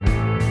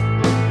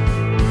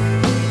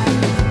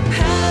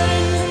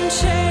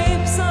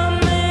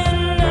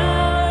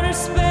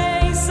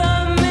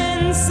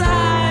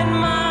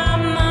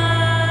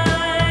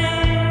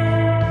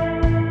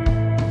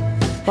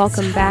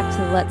Welcome back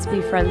to the Let's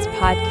Be Friends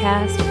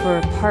podcast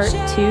for part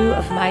 2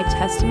 of my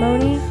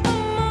testimony.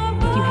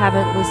 If you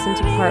haven't listened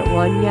to part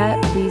 1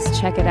 yet, please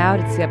check it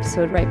out. It's the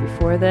episode right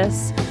before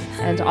this.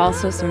 And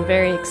also some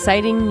very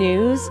exciting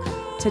news.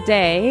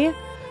 Today,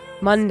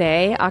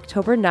 Monday,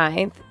 October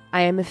 9th,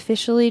 I am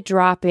officially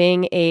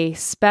dropping a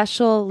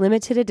special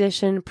limited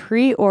edition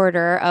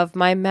pre-order of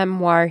my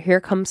memoir,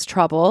 Here Comes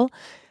Trouble.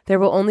 There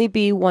will only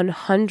be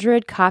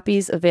 100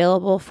 copies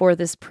available for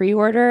this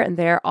pre-order, and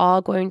they're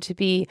all going to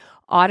be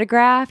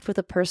autographed with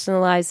a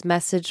personalized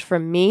message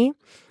from me,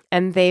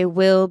 and they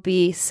will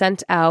be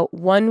sent out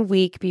 1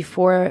 week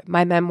before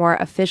my memoir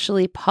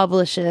officially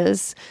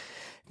publishes.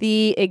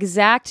 The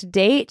exact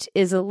date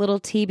is a little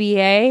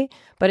TBA,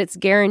 but it's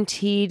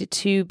guaranteed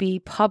to be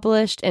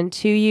published and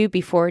to you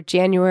before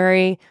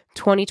January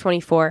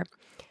 2024.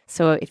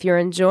 So if you're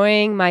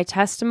enjoying my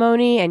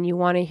testimony and you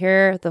want to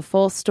hear the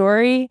full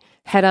story,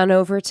 head on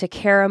over to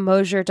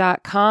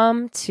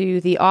karamosier.com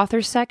to the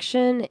author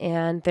section,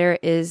 and there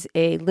is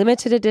a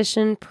limited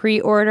edition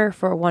pre-order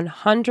for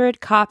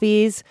 100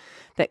 copies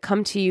that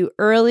come to you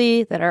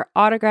early that are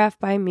autographed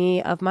by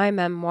me of my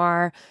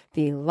memoir,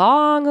 the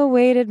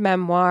long-awaited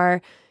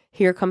memoir,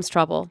 Here Comes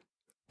Trouble.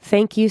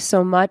 Thank you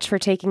so much for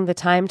taking the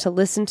time to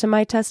listen to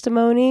my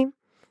testimony.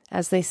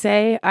 As they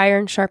say,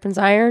 iron sharpens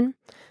iron.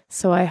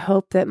 So I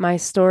hope that my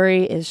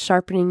story is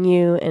sharpening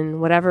you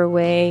in whatever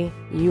way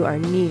you are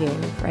needing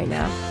right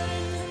now.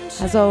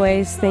 As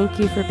always, thank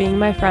you for being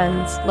my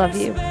friends. Love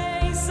you.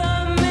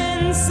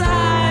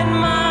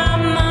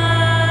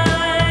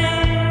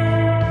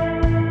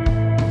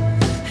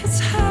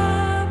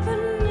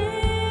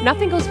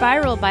 Nothing goes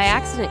viral by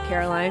accident,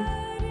 Caroline.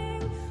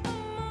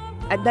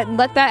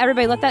 Let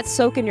that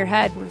soak in your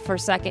head for a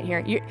second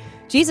here.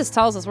 Jesus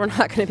tells us we're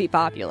not going to be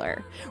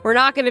popular. We're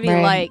not going to be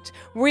liked.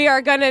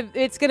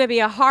 It's going to be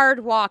a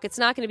hard walk. It's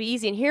not going to be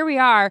easy. And here we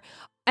are.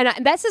 And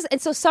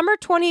so summer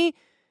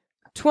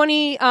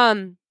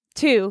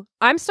 2022,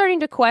 I'm starting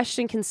to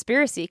question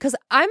conspiracy because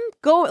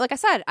like I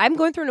said, I'm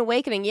going through an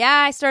awakening.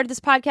 Yeah, I started this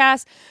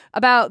podcast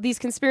about these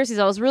conspiracies.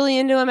 I was really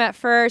into them at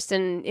first,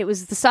 and it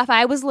was the stuff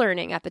I was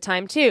learning at the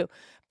time too.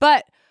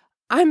 But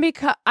I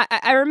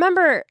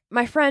remember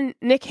my friend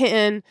Nick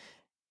Hinton.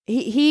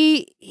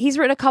 He's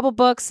written a couple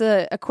books.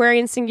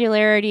 Aquarian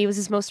Singularity was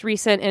his most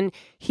recent, and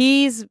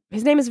his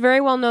name is very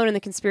well known in the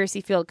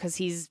conspiracy field because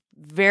he's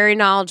very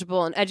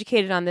knowledgeable and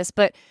educated on this.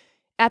 But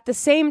at the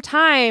same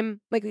time,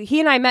 like, he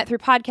and I met through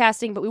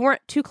podcasting, but we weren't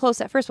too close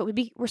at first. But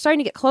we're starting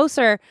to get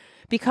closer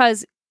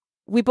because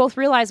we both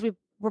realized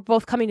we're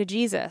both coming to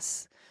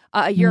Jesus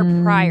a year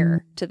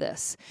prior to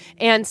this,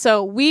 and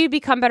so we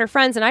become better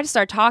friends. And I just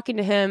started talking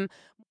to him,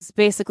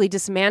 basically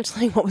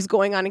dismantling what was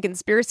going on in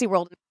conspiracy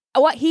world.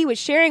 What he was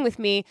sharing with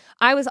me,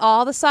 I was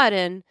all of a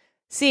sudden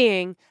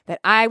seeing that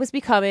I was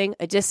becoming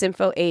a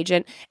disinfo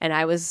agent, and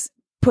I was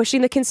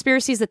pushing the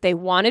conspiracies that they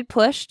wanted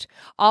pushed,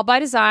 all by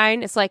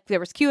design. It's like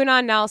there was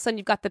QAnon. Now all of a sudden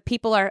you've got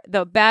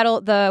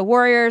the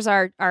warriors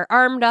are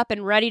armed up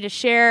and ready to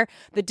share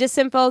the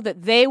disinfo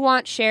that they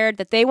want shared,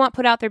 that they want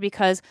put out there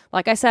because,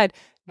 like I said,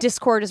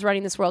 Discord is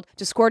running this world.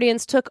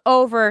 Discordians took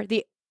over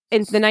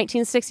in the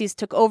 1960s,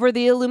 took over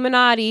the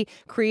Illuminati,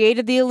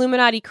 created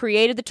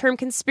the term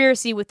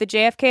conspiracy with the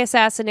JFK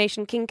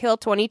assassination, King Kill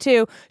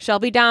 22,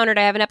 Shelby Downard.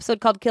 I have an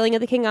episode called Killing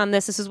of the King on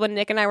this. This is when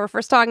Nick and I were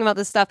first talking about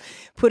this stuff,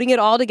 putting it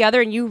all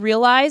together, and you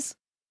realize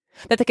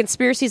that the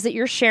conspiracies that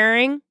you're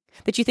sharing,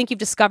 that you think you've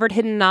discovered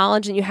hidden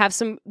knowledge and you have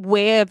some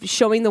way of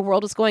showing the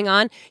world what's going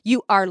on,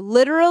 you are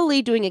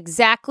literally doing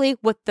exactly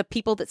what the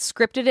people that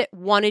scripted it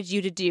wanted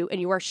you to do,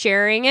 and you are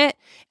sharing it.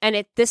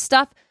 And this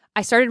stuff,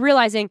 I started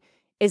realizing,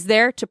 is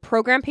there to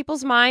program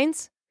people's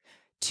minds,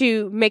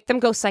 to make them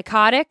go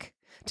psychotic,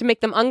 to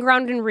make them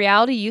ungrounded in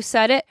reality. You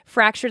said it,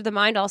 fractured the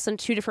mind. All of a sudden,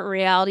 two different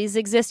realities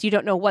exist. You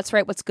don't know what's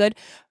right, what's good.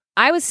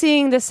 I was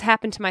seeing this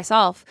happen to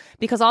myself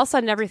because all of a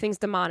sudden everything's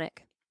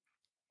demonic.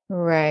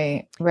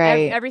 Right.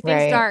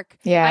 Everything's dark.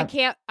 Yeah. I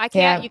can't.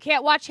 You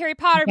can't watch Harry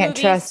Potter movies. Can't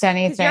trust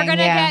anything.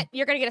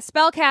 You're gonna get a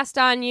spell cast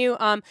on you.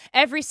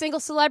 Every single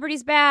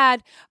celebrity's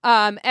bad.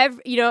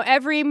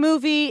 Every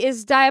movie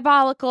is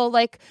diabolical.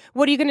 Like,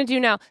 what are you gonna do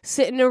now?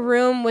 Sit in a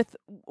room with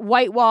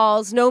white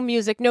walls, no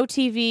music, no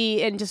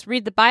TV, and just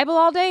read the Bible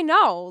all day?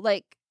 No.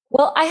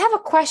 Well, I have a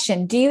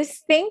question. Do you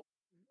think,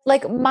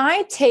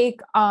 my take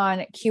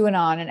on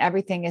QAnon and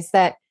everything is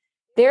that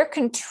they're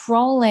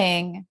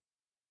controlling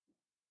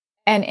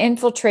and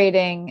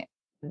infiltrating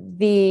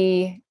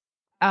the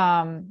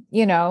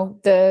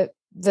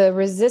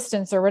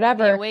resistance or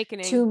whatever, the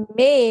awakening.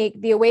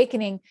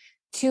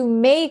 to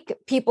make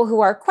people who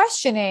are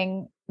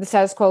questioning the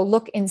status quo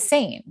look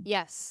insane.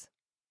 Yes.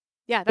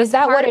 Yeah. That's is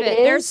that what it is?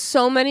 There's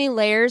so many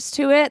layers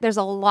to it. There's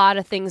a lot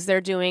of things they're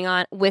doing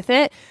with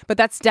it, but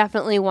that's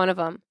definitely one of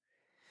them.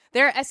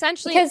 They're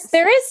essentially, because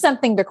there is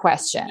something to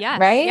question, yes,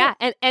 right? Yeah.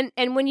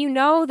 And when you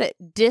know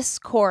that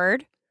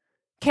discord,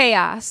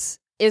 chaos,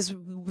 is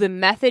the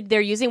method they're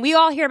using. We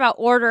all hear about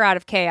order out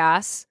of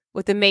chaos,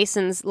 what the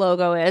Masons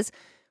logo is.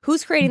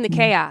 Who's creating the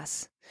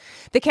chaos?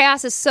 The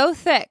chaos is so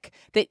thick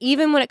that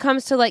even when it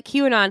comes to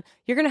QAnon,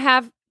 you're going to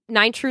have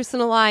 9 truths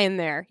and a lie in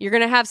there. You're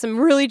going to have some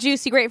really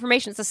juicy, great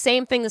information. It's the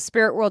same thing the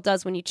spirit world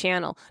does when you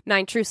channel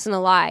 9 truths and a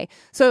lie.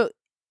 So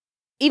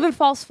even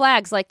false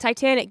flags like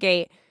Titanic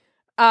Gate,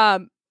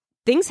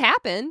 things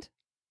happened.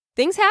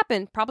 Things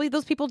happened. Probably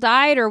those people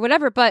died or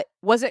whatever, but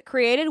was it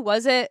created?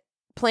 Was it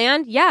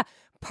planned? Yeah.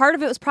 Part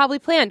of it was probably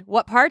planned.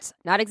 What parts?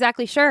 Not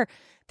exactly sure.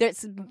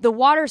 The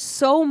water's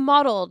so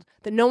muddled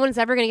that no one's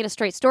ever going to get a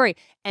straight story.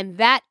 And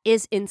that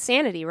is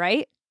insanity,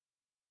 right?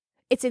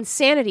 It's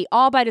insanity,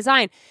 all by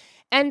design.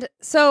 And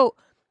so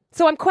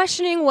I'm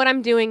questioning what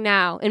I'm doing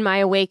now in my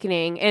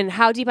awakening and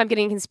how deep I'm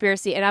getting in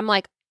conspiracy. And I'm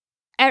like,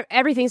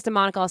 everything's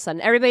demonic all of a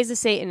sudden. Everybody's a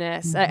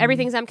Satanist.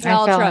 Everything's MK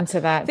Ultra. I fell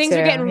into that Things too.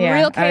 are getting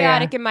real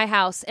chaotic in my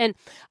house. And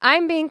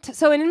I'm being,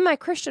 and in my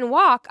Christian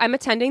walk, I'm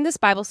attending this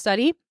Bible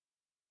study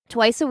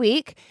twice a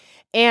week.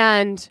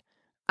 And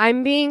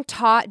I'm being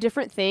taught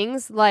different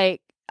things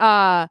like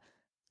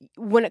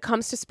when it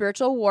comes to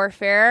spiritual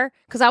warfare,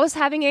 because I was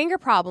having anger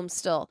problems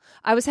still.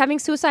 I was having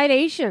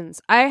suicidations.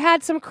 I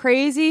had some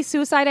crazy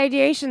suicide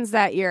ideations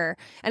that year.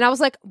 And I was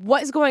like,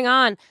 what is going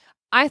on?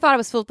 I thought I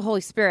was filled with the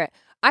Holy Spirit.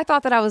 I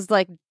thought that I was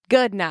like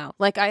good now.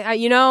 Like I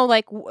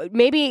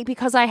maybe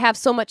because I have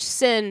so much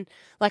sin,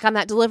 like I'm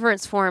that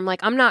deliverance form,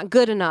 like I'm not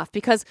good enough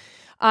because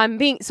I'm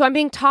being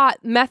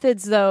taught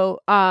methods though.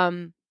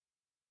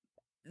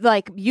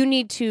 Like you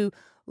need to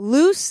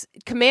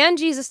command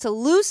Jesus to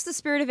loose the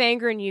spirit of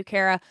anger in you,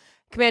 Kara.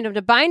 Command him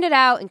to bind it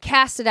out and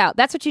cast it out.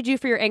 That's what you do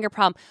for your anger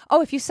problem.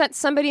 Oh, if you sent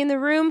somebody in the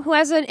room who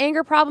has an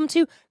anger problem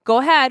too, go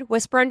ahead,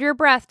 whisper under your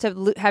breath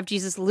to have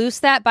Jesus loose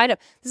that, bind up.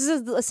 This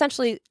is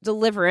essentially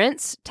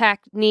deliverance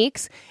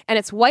techniques, and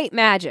it's white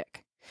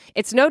magic.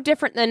 It's no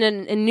different than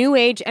a new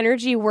age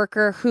energy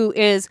worker who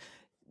is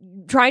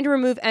trying to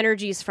remove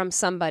energies from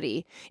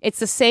somebody. It's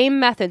the same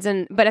methods.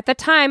 But at the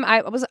time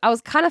I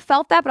was kind of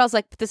felt that, but I was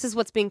like, this is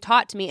what's being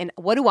taught to me. And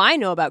what do I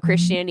know about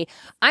Christianity?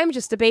 I'm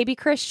just a baby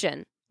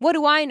Christian. What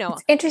do I know?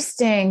 It's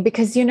interesting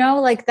because,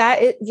 like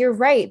you're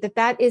right,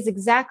 that is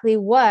exactly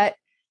what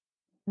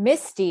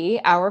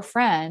Misty, our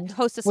friend,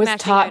 host of was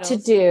Smashing taught Idols. to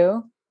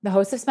do. The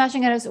host of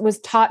Smashing Idols was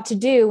taught to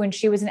do when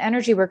she was an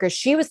energy worker.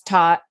 She was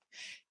taught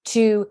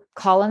to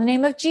call on the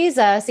name of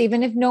Jesus,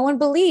 even if no one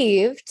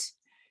believed,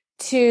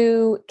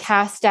 to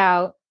cast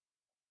out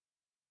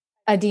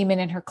a demon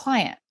in her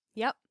client.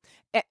 Yep.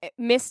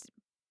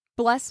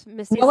 Bless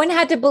Miss. No one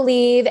had to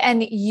believe.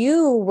 And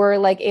you were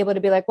like able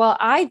to be like, well,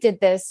 I did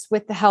this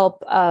with the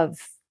help of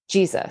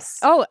Jesus.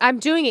 Oh, I'm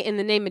doing it in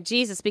the name of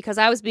Jesus because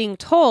I was being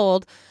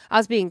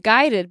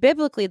guided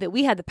biblically that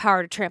we had the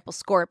power to trample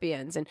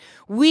scorpions and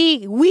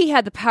we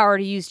had the power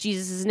to use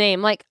Jesus'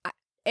 name. Like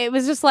it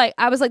was just like,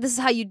 I was like, this is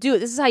how you do it.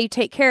 This is how you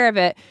take care of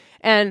it.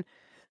 And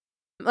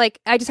like,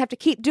 I just have to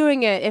keep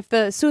doing it. If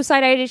the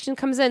suicide ideation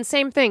comes in,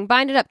 same thing,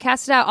 bind it up,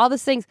 cast it out, all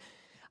these things.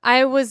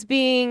 I was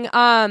being,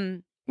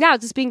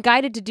 just being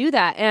guided to do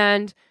that.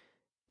 And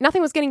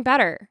nothing was getting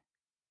better.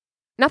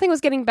 Nothing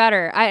was getting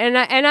better.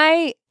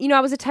 I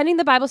was attending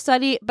the Bible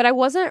study, but I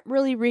wasn't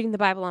really reading the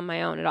Bible on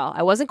my own at all.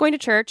 I wasn't going to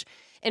church.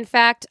 In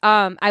fact,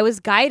 I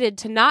was guided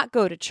to not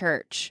go to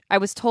church. I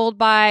was told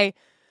by,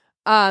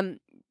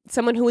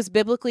 someone who was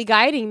biblically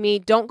guiding me,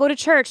 don't go to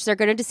church. They're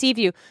going to deceive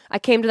you. I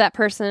came to that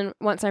person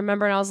once, I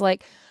remember, and I was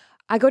like,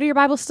 I go to your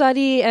Bible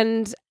study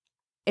and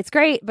it's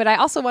great, but I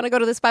also want to go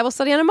to this Bible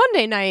study on a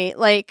Monday night,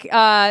 like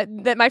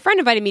that my friend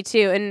invited me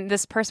to. And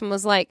this person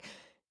was like,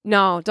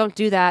 no, don't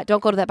do that.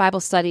 Don't go to that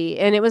Bible study.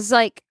 And it was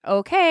like,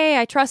 okay,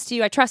 I trust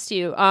you.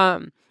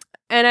 And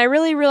I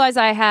really realized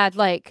I had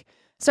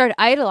started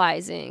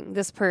idolizing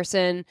this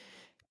person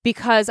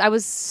because I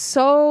was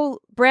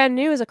so brand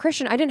new as a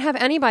Christian. I didn't have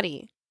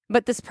anybody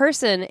but this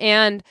person.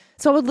 And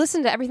so I would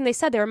listen to everything they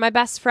said. They were my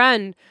best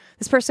friend.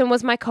 This person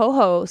was my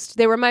co-host.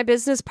 They were my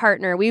business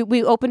partner.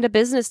 We opened a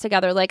business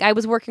together. Like I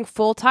was working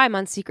full time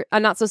on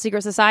Not So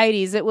Secret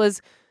Societies. It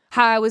was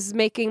how I was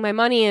making my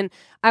money. And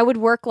I would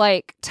work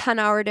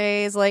 10-hour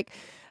days. Like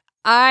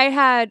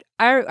I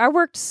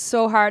worked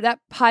so hard. That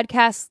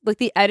podcast,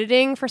 the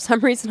editing for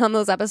some reason on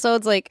those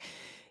episodes,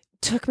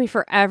 took me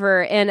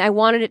forever, and I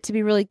wanted it to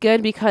be really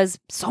good because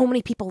so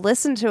many people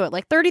listened to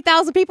it.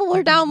 30,000 people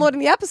were downloading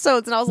the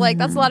episodes, and I was like,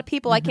 that's a lot of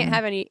people. I can't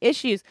have any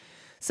issues.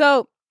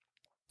 So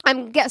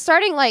I'm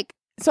starting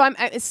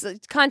it's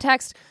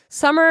context,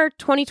 summer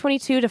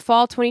 2022 to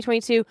fall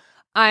 2022.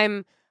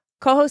 I'm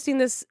co-hosting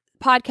this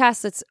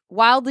podcast that's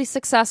wildly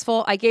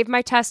successful. I gave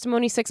my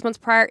testimony 6 months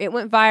prior. It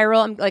went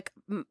viral.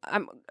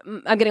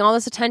 I'm getting all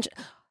this attention.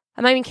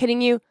 I'm not even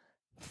kidding you.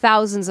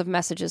 Thousands of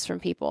messages from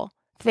people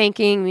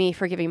thanking me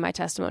for giving my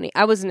testimony.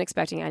 I wasn't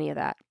expecting any of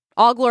that.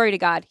 All glory to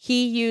God.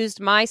 He used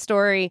my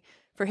story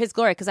for his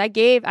glory because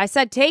I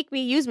said, take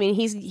me, use me. And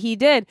he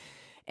did.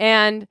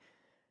 And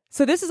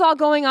so this is all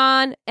going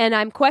on, and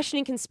I'm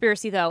questioning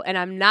conspiracy though. And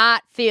I'm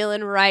not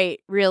feeling right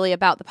really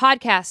about the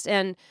podcast.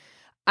 And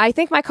I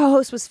think my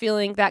co-host was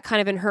feeling that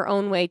kind of in her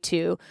own way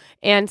too.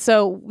 And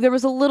so there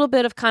was a little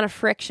bit of kind of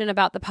friction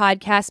about the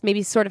podcast,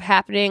 maybe sort of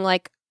happening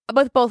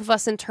with both of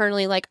us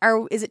internally,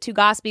 is it too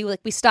gossipy?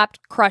 We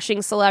stopped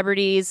crushing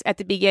celebrities at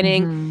the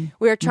beginning. Mm-hmm.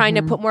 We were trying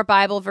to put more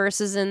Bible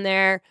verses in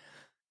there.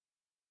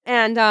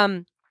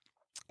 And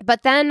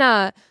but then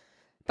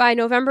by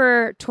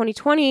November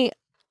 2020,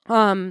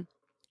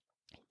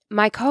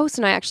 my co-host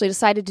and I actually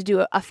decided to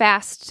do a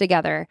fast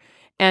together.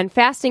 And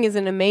fasting is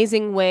an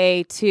amazing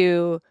way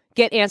to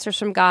get answers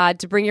from God,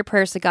 to bring your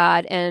prayers to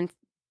God, and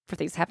for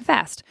things to happen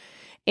fast.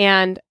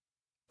 And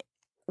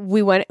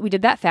we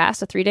did that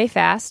fast, a 3-day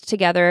fast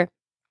together.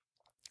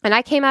 And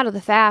I came out of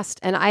the fast,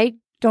 and I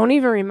don't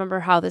even remember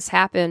how this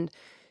happened,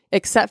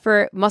 except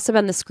for it must have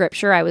been the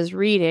scripture I was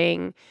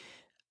reading.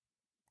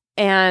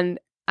 And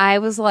I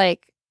was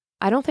like,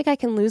 I don't think I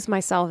can lose my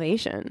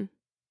salvation.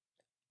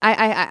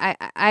 I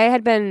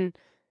had been,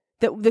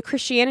 the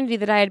Christianity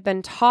that I had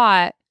been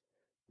taught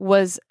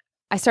was,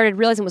 I started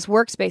realizing was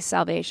works-based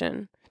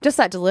salvation. Just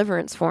that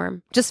deliverance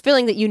form. Just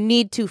feeling that you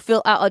need to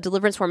fill out a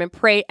deliverance form and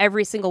pray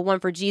every single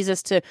one for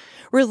Jesus to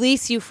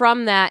release you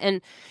from that.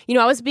 And,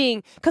 I was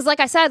because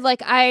like I said,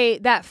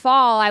 that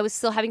fall, I was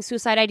still having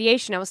suicide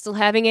ideation. I was still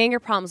having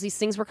anger problems. These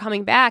things were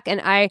coming back.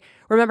 And I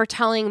remember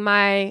telling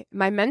my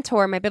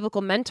mentor, my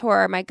biblical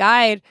mentor, my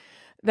guide,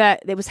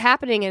 that it was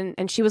happening.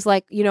 And she was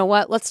like, you know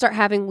what, let's start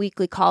having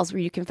weekly calls where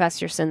you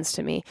confess your sins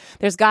to me.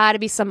 There's got to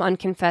be some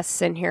unconfessed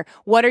sin here.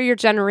 What are your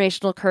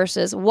generational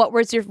curses?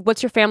 What's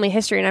your family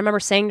history? And I remember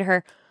saying to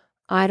her,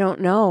 I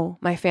don't know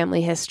my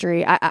family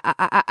history.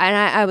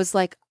 I was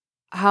like,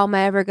 how am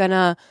I ever going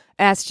to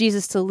ask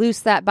Jesus to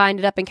loose that, bind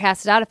it up, and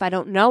cast it out if I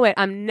don't know it?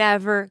 I'm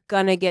never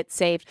going to get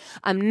saved.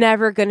 I'm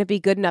never going to be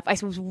good enough. I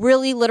was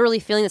really literally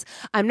feeling this.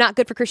 I'm not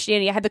good for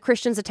Christianity. I had the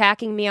Christians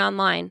attacking me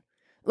online.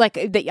 Like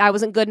that I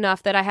wasn't good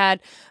enough, that I had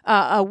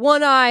a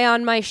one eye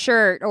on my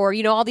shirt, or,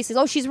 all these things.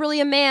 Oh, she's really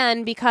a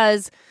man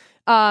because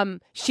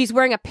she's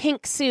wearing a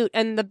pink suit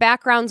and the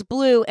background's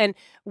blue. And,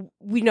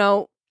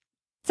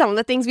 some of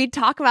the things we'd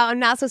talk about in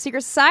Not So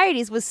Secret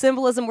Societies was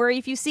symbolism, where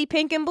if you see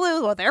pink and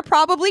blue, well, they're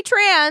probably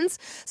trans.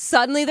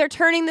 Suddenly they're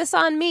turning this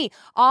on me.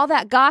 All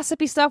that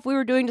gossipy stuff we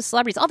were doing to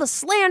celebrities, all the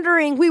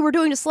slandering we were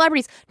doing to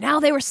celebrities,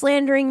 now they were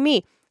slandering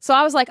me. So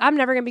I was like, I'm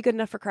never going to be good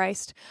enough for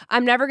Christ.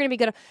 I'm never going to be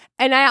good enough.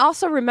 And I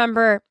also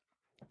remember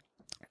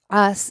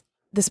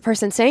this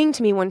person saying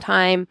to me one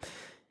time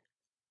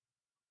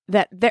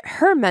that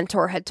her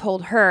mentor had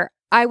told her,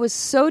 I was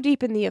so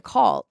deep in the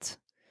occult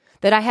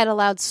that I had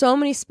allowed so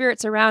many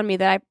spirits around me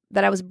that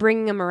I was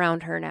bringing them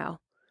around her now.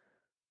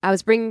 I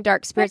was bringing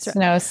dark spirits. Makes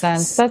no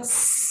sense. That's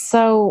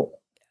so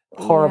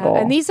horrible.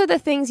 Yeah. And these are the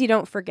things you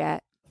don't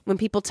forget when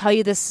people tell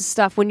you this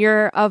stuff, when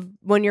you're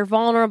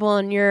vulnerable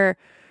and you're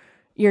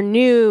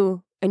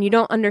new and you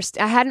don't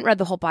understand. I hadn't read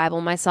the whole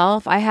Bible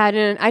myself. I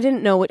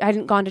didn't know I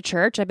hadn't gone to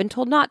church. I've been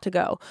told not to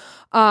go.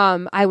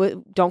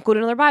 Don't go to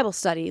another Bible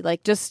study. I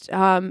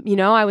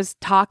was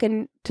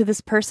talking to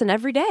this person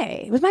every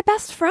day. It was my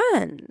best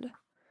friend,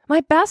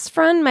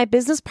 my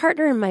business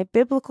partner, and my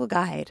biblical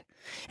guide.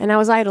 And I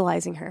was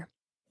idolizing her.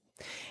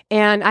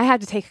 And I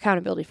had to take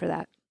accountability for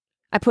that.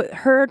 I put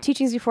her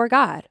teachings before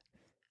God.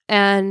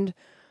 And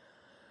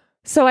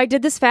so I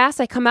did this fast.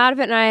 I come out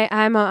of it,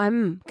 and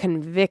I'm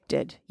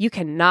convicted. You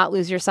cannot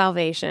lose your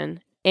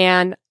salvation.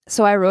 And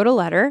so I wrote a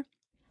letter,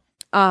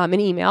 an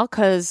email,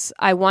 because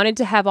I wanted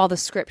to have all the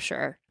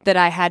scripture that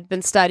I had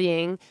been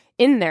studying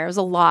in there. It was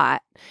a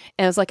lot.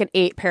 And it was like an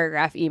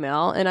 8-paragraph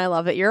email. And I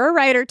love that you're a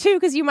writer too,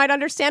 because you might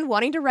understand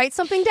wanting to write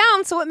something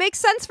down so it makes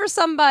sense for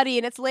somebody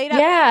and it's laid out.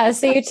 Yeah.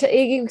 So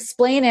you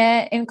explain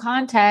it in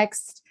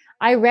context.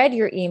 I read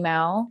your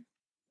email.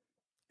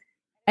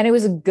 And it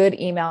was a good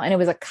email, and it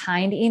was a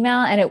kind email.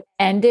 And it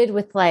ended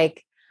with I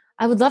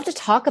would love to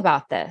talk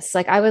about this.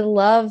 I would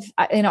love,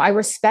 I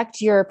respect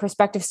your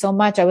perspective so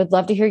much. I would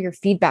love to hear your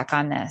feedback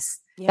on this.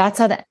 Yeah. That's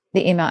how the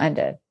email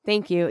ended.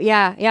 Thank you.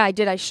 Yeah. Yeah, I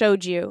did. I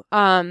showed you.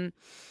 And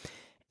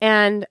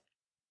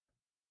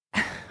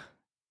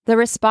the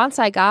response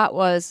I got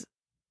was,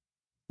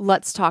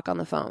 let's talk on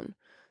the phone.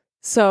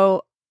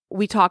 So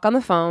we talk on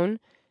the phone,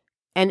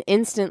 and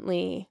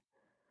instantly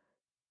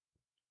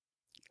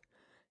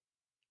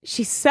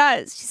she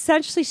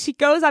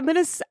goes, I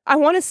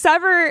want to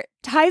sever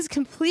ties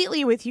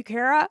completely with you,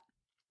 Kara.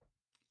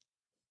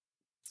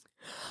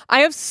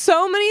 I have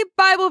so many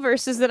Bible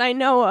verses that I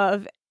know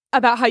of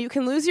about how you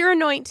can lose your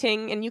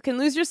anointing and you can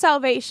lose your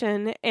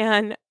salvation.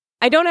 And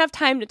I don't have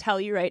time to tell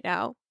you right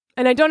now.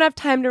 And I don't have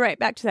time to write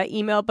back to that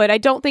email, but I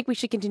don't think we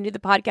should continue the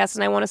podcast.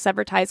 And I want to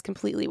sever ties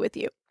completely with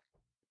you.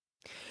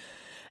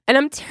 And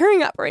I'm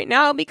tearing up right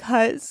now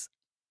because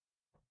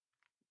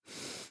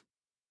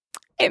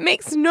it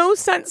makes no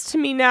sense to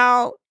me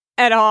now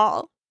at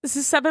all. This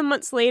is 7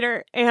 months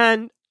later,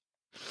 and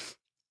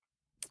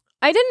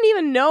I didn't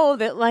even know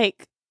that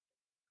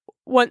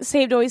once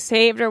saved, always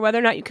saved, or whether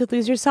or not you could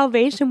lose your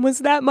salvation was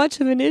that much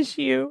of an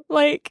issue,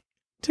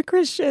 to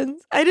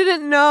Christians. I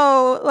didn't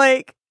know,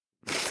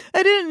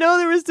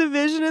 there was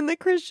division in the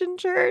Christian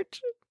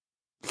church.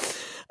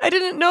 I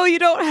didn't know you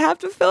don't have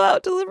to fill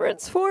out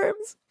deliverance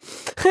forms.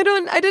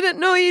 I didn't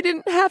know you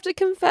didn't have to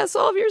confess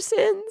all of your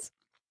sins.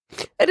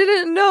 I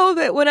didn't know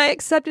that when I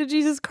accepted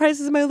Jesus Christ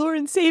as my Lord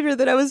and Savior,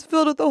 that I was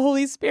filled with the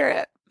Holy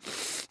Spirit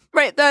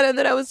right then, and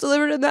that I was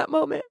delivered in that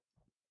moment.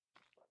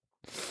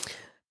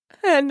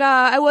 And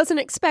I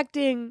wasn't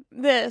expecting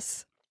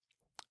this.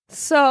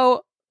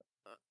 So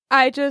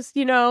I just,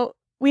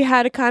 we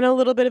had a kind of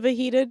little bit of a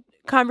heated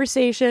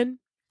conversation.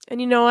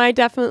 And, I'm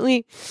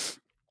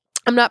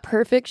not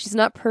perfect. She's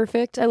not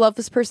perfect. I love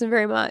this person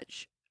very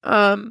much.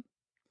 I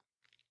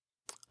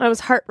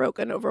was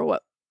heartbroken over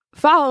what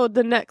followed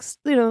the next,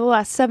 the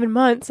last 7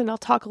 months. And I'll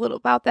talk a little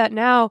about that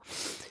now.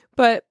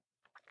 But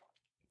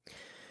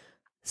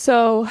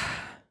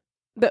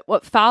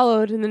what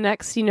followed in the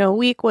next,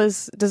 week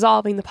was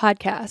dissolving the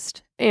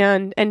podcast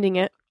and ending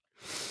it.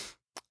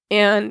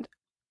 And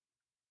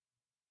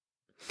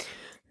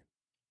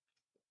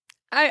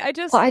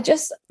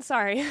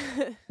sorry.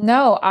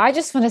 No, I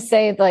just want to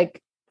say,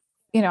 like,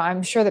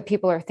 I'm sure that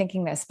people are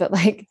thinking this, but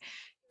like,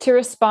 to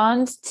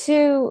respond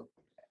to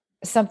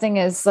something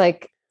as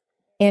like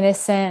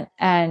innocent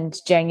and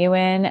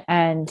genuine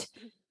and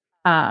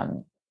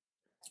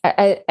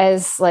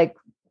as like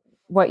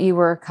what you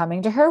were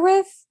coming to her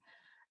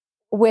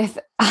with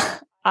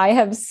I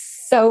have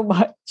so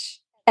much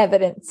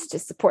evidence to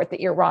support that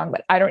you're wrong,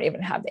 but I don't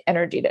even have the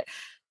energy to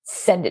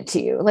send it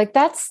to you. Like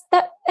that's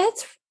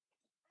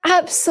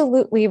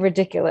absolutely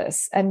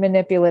ridiculous and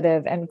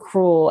manipulative and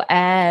cruel.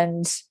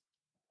 And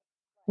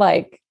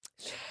like,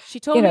 she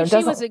told me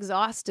she was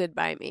exhausted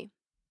by me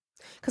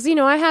because,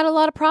 I had a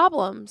lot of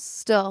problems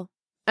still,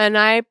 and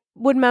I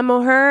would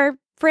memo her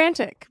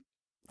frantic,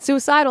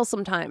 suicidal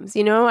sometimes.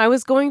 I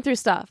was going through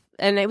stuff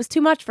and it was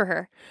too much for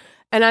her,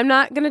 and I'm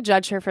not going to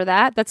judge her for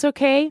that. That's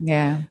okay.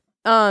 Yeah.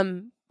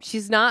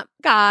 She's not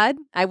God.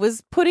 I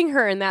was putting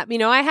her in that,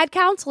 I had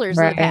counselors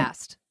in the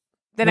past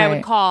that I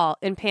would call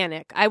in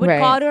panic. I would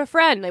call to a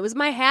friend. It was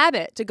my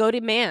habit to go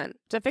to man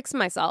to fix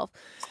myself.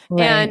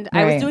 And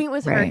I was doing it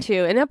with her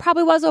too. And it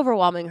probably was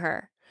overwhelming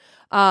her.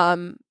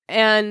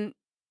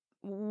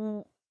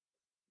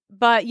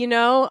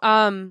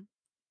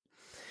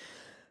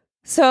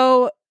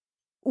 So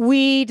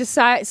we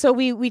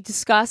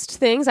discussed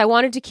things. I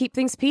wanted to keep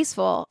things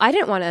peaceful. I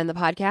didn't want to end the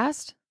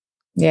podcast.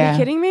 Yeah. Are you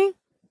kidding me?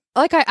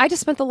 Like I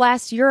just spent the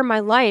last year of my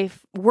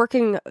life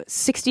working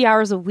 60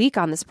 hours a week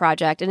on this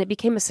project, and it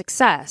became a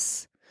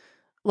success.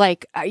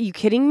 Like, are you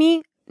kidding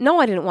me? No,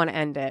 I didn't want to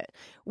end it.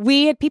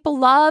 People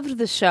loved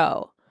the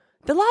show.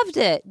 They loved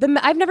it.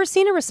 I've never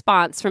seen a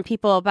response from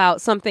people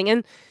about something,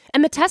 and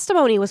the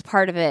testimony was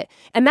part of it.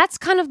 And that's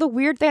kind of the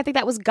weird thing. I think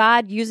that was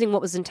God using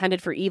what was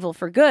intended for evil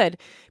for good,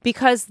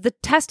 because the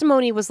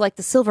testimony was like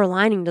the silver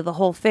lining to the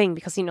whole thing.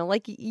 Because,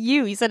 like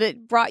you said,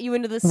 it brought you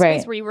into this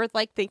space where you were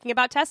like thinking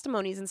about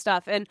testimonies and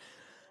stuff. And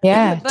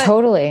yeah,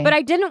 totally. But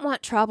I didn't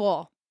want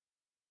trouble.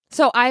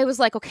 So I was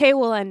like, okay,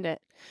 we'll end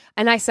it.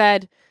 And I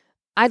said,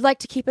 I'd like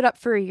to keep it up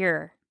for a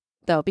year,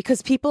 though,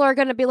 because people are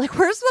going to be like,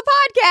 where's the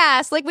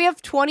podcast? Like, we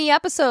have 20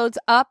 episodes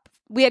up.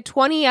 We had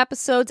 20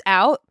 episodes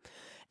out.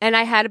 And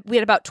we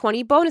had about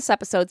 20 bonus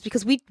episodes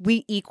because we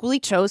equally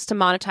chose to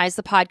monetize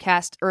the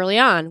podcast early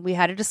on. We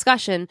had a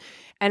discussion,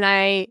 and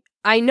I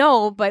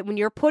know, but when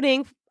you're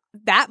putting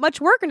that much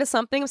work into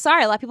something, I'm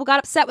sorry, a lot of people got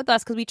upset with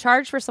us because we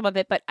charged for some of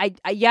it, but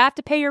you have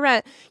to pay your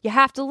rent. You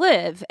have to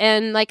live.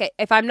 And like,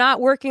 if I'm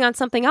not working on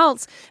something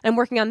else, I'm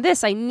working on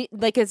this, I need,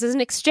 like, this is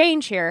an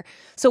exchange here.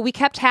 So we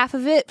kept half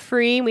of it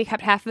free, and we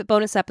kept half of it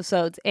bonus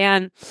episodes.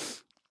 And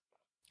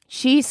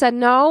she said,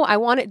 no, I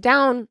want it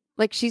down.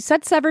 Like, she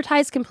said, sever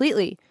ties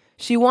completely.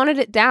 She wanted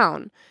it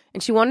down,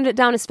 and she wanted it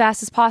down as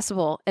fast as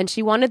possible. And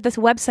she wanted this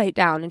website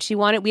down, and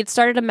we had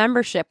started a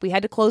membership. We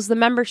had to close the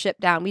membership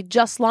down. We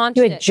just launched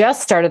it. You had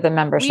just started the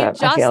membership. We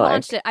just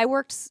launched it. I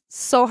worked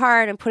so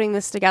hard in putting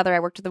this together. I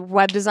worked with a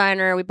web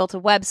designer. We built a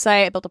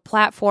website. I built a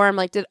platform,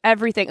 like did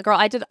everything. Girl,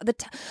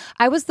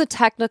 I was the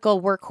technical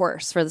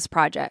workhorse for this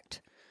project.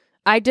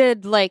 I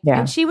did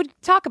and she would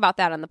talk about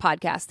that on the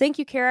podcast. Thank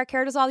you, Kara.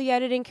 Kara does all the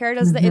editing. Kara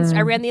does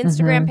I ran the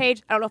Instagram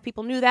page. I don't know if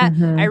people knew that.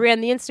 I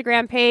ran the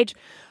Instagram page.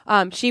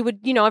 She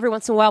would, every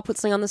once in a while put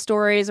something on the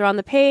stories or on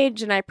the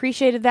page, and I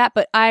appreciated that.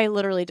 But I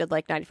literally did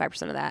like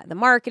 95% of that. The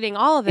marketing,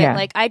 all of it. Yeah.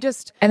 Like, I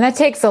just... And that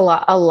takes a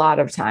lot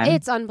of time.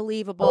 It's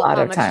unbelievable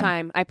how much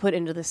time I put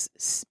into this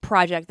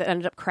project that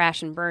ended up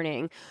crashing and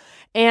burning.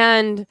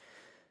 And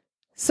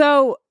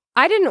so...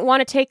 I didn't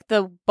want to take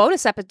the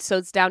bonus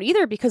episodes down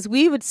either, because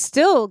we would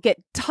still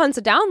get tons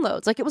of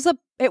downloads. Like, it was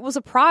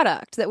a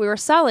product that we were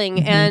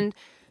selling, and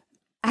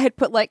I had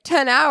put like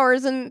 10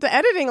 hours into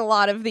editing a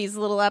lot of these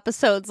little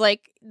episodes,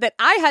 like, that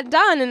I had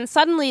done, and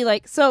suddenly,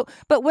 like, so,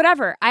 but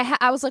whatever.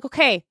 I was like,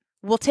 okay,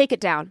 we'll take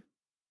it down.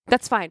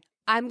 That's fine.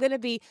 I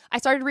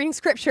started reading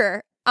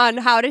scripture on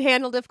how to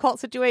handle difficult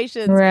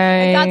situations. Right.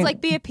 And God's like,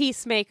 be a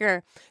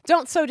peacemaker.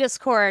 Don't sow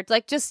discord.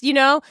 Like, just,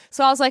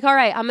 so I was like, all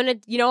right, I'm going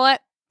to, you know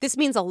what? This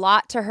means a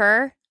lot to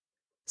her,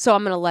 so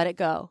I'm going to let it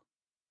go.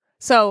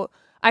 So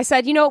I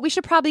said, we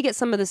should probably get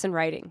some of this in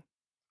writing.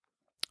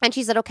 And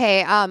she said,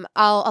 okay,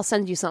 I'll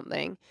send you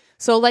something.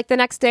 So like the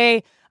next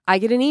day, I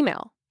get an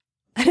email.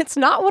 And it's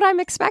not what I'm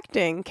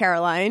expecting,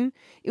 Caroline.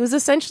 It was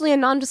essentially a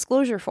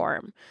non-disclosure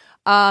form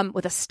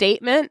with a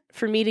statement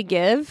for me to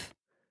give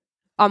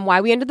on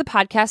why we ended the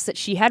podcast that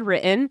she had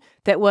written,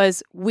 that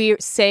was we're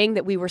saying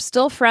that we were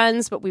still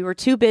friends, but we were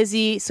too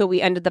busy, so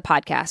we ended the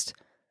podcast.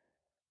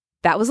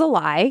 That was a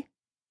lie.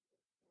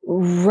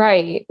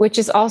 Right. Which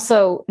is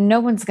also, no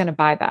one's going to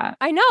buy that.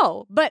 I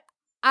know, but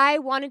I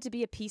wanted to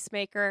be a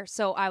peacemaker.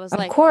 So I was Of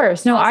like,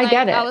 course. No, I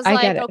get it. I was I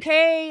like, get it.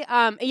 okay.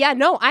 Yeah,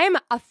 no, I am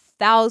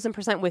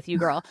 1,000% with you,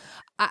 girl.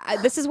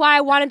 This is why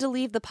I wanted to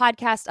leave the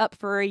podcast up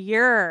for a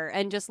year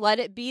and just let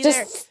it be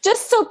there.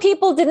 Just so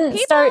people didn't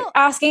start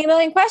asking a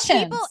million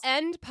questions. People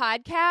end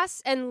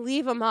podcasts and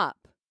leave them up.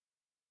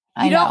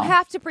 You don't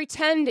have to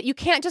pretend. You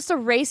can't just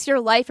erase your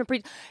life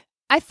and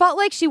I felt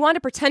like she wanted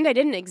to pretend I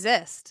didn't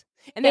exist.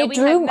 And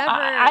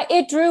that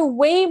it drew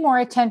way more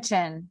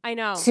attention. I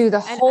know. To the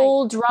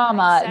whole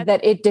drama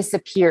that it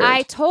disappeared.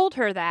 I told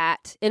her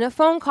that in a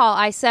phone call.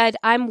 I said,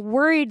 I'm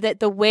worried that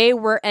the way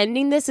we're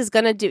ending this is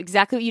going to do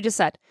exactly what you just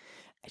said.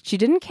 She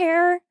didn't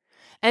care.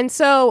 And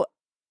so,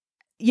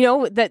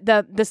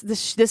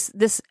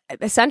 this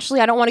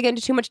essentially, I don't want to get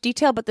into too much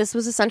detail, but this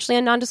was essentially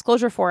a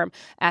non-disclosure form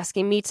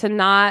asking me to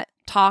not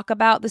talk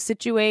about the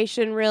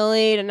situation,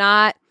 really, to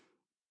not,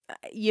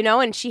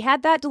 and she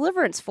had that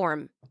deliverance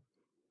form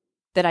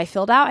that I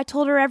filled out. I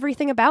told her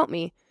everything about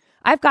me.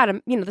 I've got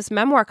this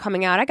memoir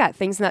coming out. I got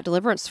things in that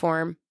deliverance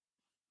form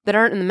that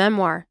aren't in the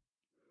memoir.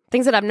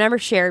 Things that I've never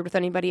shared with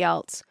anybody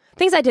else.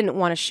 Things I didn't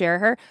want to share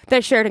her that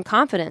I shared in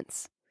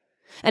confidence.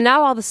 And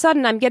now all of a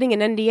sudden I'm getting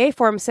an NDA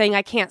form saying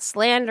I can't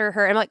slander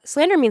her. I'm like,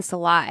 slander means to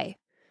lie.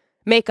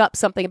 Make up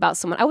something about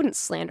someone. I wouldn't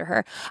slander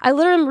her. I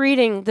literally am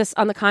reading this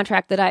on the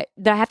contract that I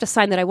have to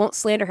sign that I won't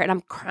slander her, and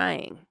I'm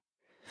crying.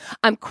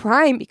 I'm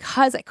crying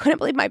because I couldn't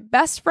believe my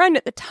best friend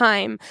at the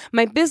time,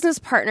 my business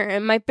partner,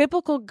 and my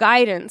biblical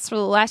guidance for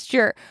the last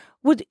year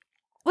was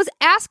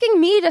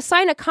asking me to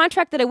sign a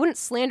contract that I wouldn't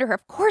slander her.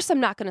 Of course I'm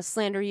not going to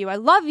slander you. I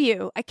love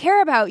you. I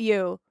care about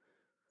you.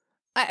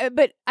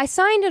 But I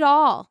signed it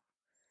all.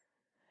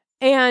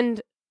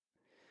 And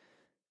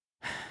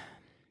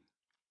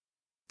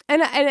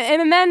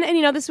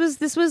then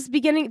this was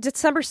beginning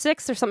December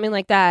 6th or something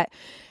like that.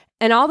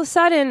 And all of a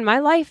sudden my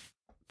life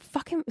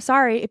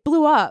it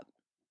blew up.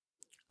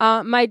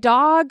 My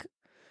dog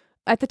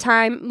at the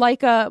time,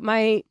 Leica,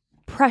 my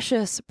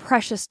precious,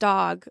 precious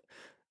dog,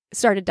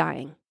 started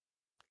dying.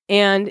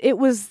 And it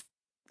was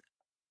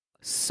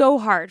so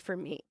hard for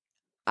me.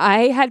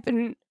 I had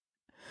been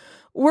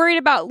worried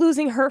about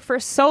losing her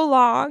for so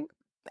long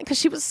because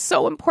she was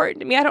so important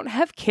to me. I don't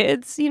have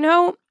kids,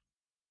 And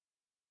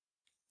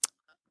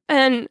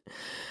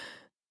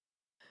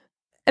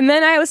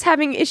then I was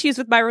having issues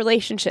with my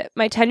relationship,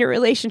 my 10-year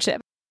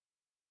relationship.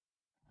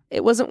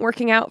 It wasn't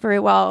working out very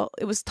well.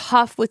 It was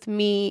tough with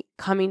me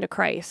coming to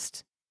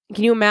Christ.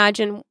 Can you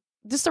imagine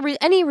just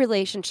any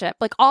relationship,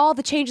 like all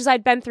the changes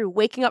I'd been through,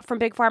 waking up from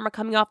Big Pharma,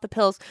 coming off the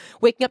pills,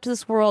 waking up to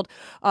this world,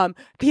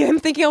 him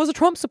thinking I was a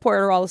Trump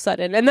supporter all of a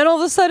sudden. And then all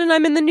of a sudden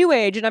I'm in the new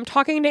age and I'm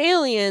talking to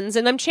aliens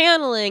and I'm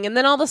channeling. And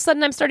then all of a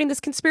sudden I'm starting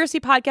this conspiracy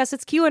podcast.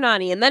 It's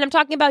QAnon. And then I'm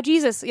talking about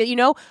Jesus.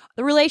 The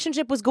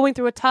relationship was going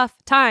through a tough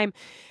time.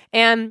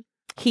 And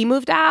he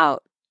moved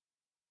out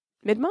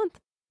mid-month.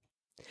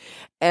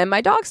 And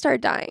my dog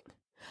started dying.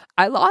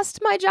 I lost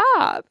my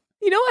job.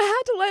 I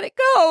had to let it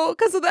go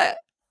because of that.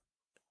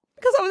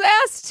 Because I was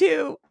asked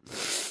to.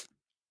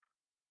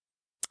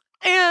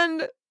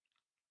 And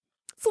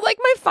so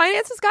my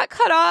finances got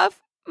cut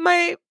off.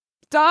 My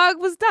dog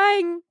was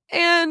dying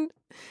and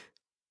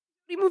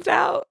he moved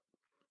out.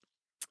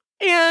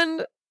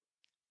 And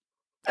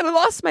I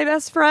lost my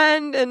best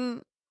friend.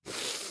 And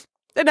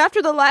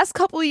after the last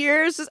couple of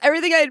years, just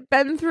everything I had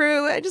been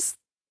through,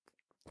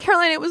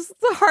 Caroline, it was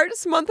the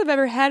hardest month I've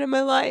ever had in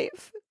my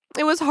life.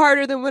 It was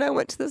harder than when I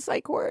went to the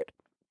psych ward.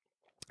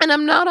 And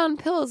I'm not on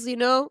pills,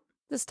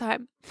 this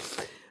time.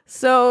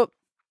 So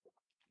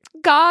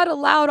God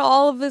allowed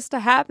all of this to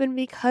happen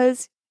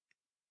because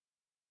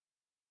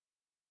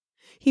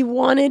he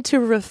wanted to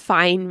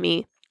refine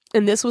me.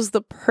 And this was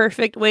the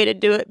perfect way to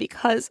do it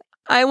because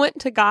I went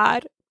to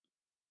God.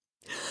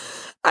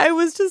 I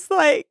was just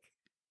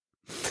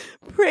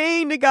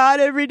praying to God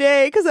every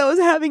day because I was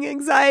having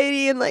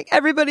anxiety and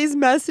everybody's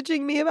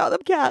messaging me about the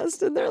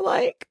cast and they're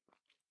like,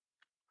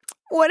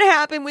 what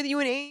happened with you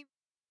and Amy?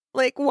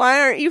 Why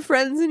aren't you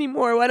friends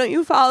anymore? Why don't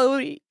you follow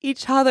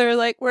each other?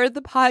 Where'd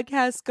the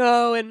podcast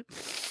go? And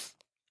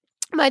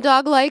my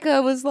dog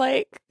Leica was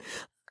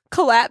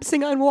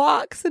collapsing on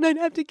walks and I'd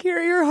have to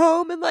carry her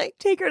home and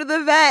take her to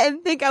the vet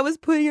and think I was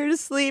putting her to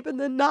sleep and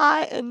then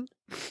not. And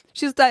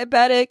she's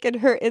diabetic and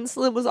her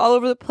insulin was all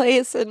over the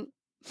place and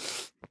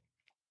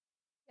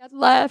had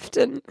left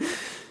and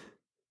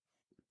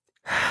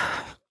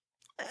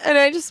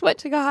I just went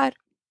to God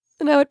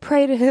and I would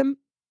pray to him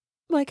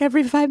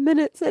every 5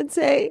 minutes. I'd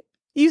say,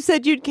 you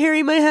said you'd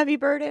carry my heavy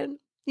burden.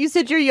 You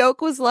said your yoke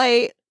was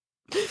light.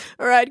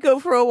 Or I'd go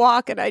for a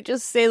walk and I'd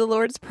just say the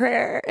Lord's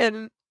Prayer.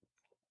 And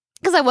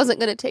because I wasn't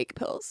going to take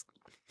pills.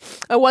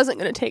 I wasn't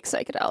going to take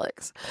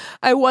psychedelics.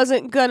 I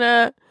wasn't going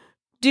to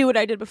do what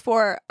I did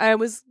before.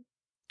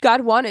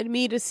 God wanted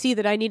me to see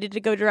that I needed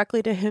to go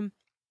directly to him.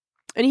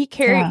 And he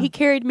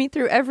carried me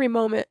through every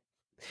moment.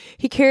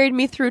 He carried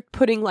me through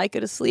putting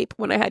Leica to sleep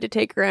when I had to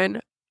take her in.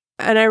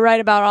 And I write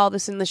about all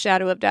this in The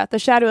Shadow of Death. The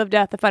Shadow of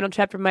Death, the final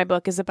chapter of my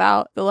book, is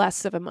about the last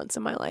 7 months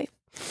of my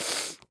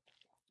life.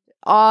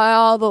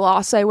 all the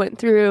loss I went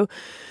through.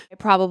 I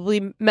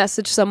probably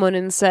messaged someone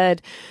and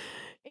said,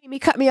 Amy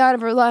cut me out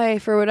of her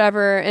life or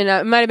whatever. And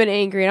I might have been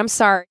angry. And I'm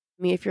sorry,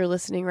 Amy, if you're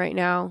listening right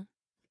now.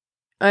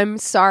 I'm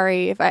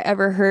sorry if I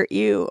ever hurt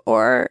you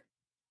or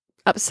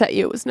upset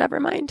you. It was never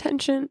my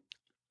intention.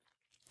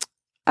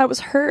 I was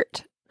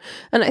hurt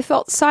and I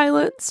felt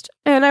silenced.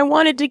 And I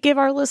wanted to give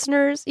our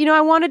listeners,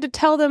 I wanted to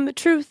tell them the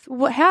truth,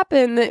 what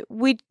happened, that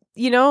we,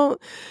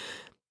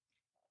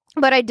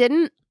 but I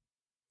didn't,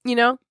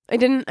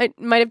 I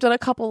might have done a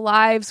couple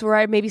lives where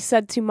I maybe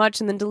said too much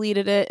and then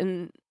deleted it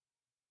and,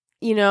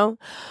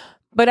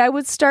 but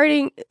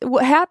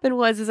what happened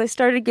was I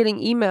started getting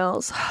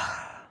emails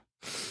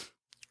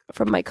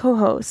from my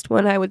co-host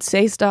when I would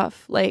say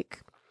stuff like,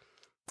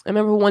 I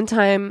remember one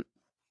time,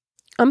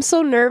 I'm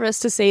so nervous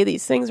to say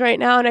these things right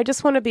now, and I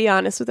just want to be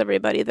honest with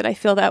everybody that I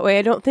feel that way.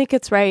 I don't think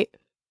it's right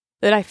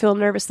that I feel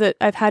nervous that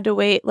I've had to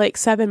wait like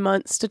 7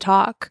 months to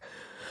talk.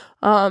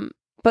 But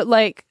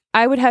like,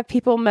 I would have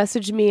people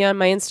message me on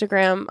my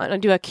Instagram,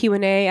 I'd do a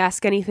Q&A,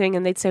 ask anything,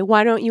 and they'd say,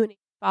 why don't you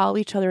follow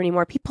each other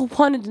anymore? People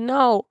wanted to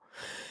know.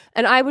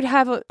 And I would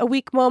have a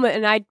weak moment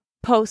and I'd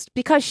post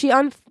because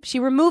she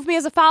removed me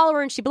as a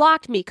follower and she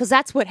blocked me because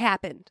that's what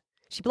happened.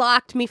 She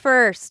blocked me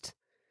first.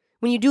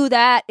 When you do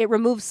that, it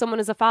removes someone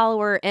as a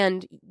follower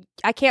and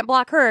I can't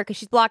block her because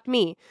she's blocked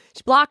me.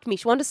 She blocked me.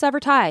 She wanted to sever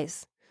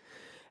ties.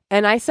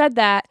 And I said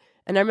that.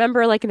 And I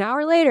remember like an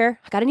hour later,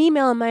 I got an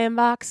email in my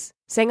inbox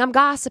saying I'm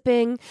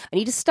gossiping. I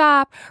need to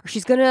stop or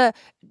she's going to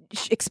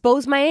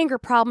expose my anger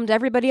problem to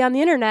everybody on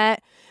the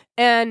internet.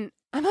 And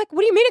I'm like,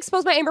 what do you mean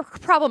expose my anger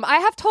problem? I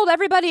have told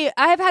everybody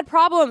I have had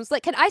problems.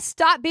 Like, can I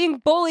stop being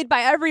bullied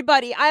by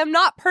everybody? I am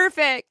not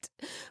perfect.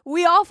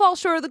 We all fall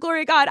short of the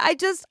glory of God.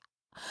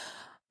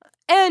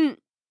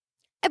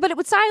 But it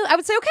would I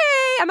would say, okay,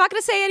 I'm not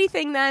going to say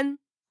anything then.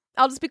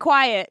 I'll just be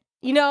quiet,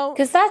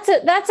 Because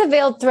that's a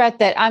veiled threat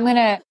that I'm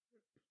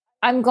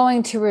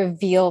going to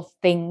reveal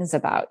things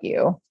about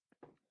you.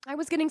 I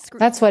was getting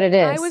That's what it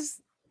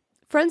is.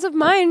 Friends of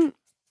mine,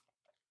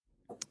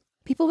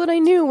 people that I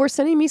knew were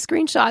sending me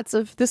screenshots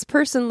of this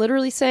person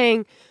literally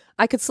saying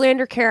I could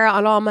slander Kara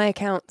on all my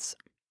accounts.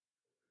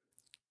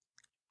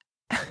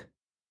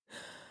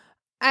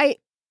 I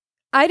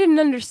didn't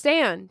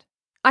understand.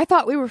 I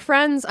thought we were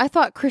friends. I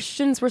thought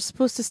Christians were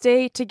supposed to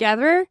stay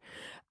together.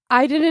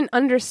 I didn't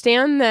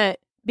understand that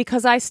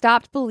because I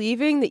stopped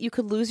believing that you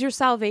could lose your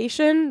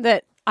salvation,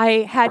 that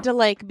I had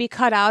to be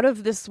cut out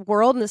of this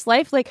world and this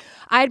life. Like,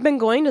 I had been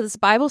going to this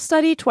Bible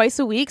study twice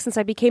a week since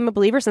I became a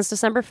believer, since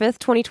December 5th,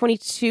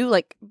 2022.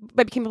 I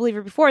became a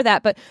believer before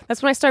that, but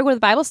that's when I started going to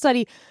the Bible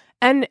study.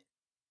 And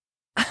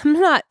I'm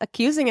not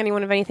accusing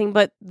anyone of anything,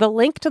 but the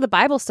link to the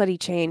Bible study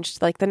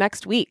changed the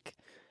next week.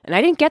 And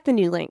I didn't get the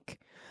new link.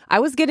 I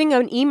was getting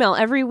an email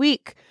every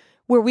week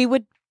where we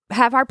would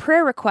have our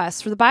prayer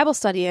requests for the Bible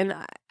study. And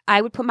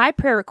I would put my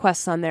prayer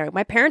requests on there.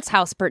 My parents'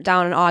 house burnt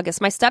down in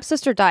August. My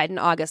stepsister died in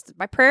August.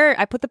 I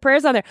put the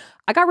prayers on there.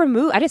 I got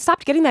removed. I just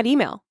stopped getting that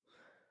email.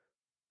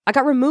 I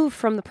got removed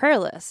from the prayer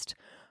list.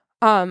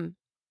 I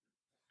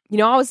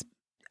was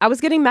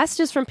getting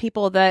messages from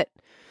people that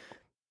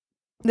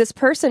this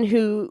person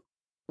who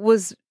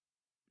was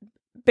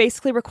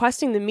basically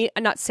requesting me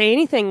not say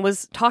anything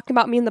was talking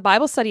about me in the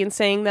Bible study and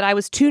saying that I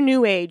was too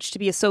new age to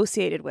be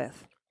associated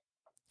with.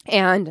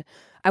 And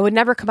I would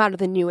never come out of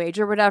the new age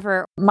or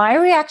whatever. My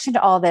reaction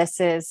to all this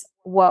is,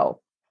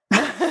 whoa.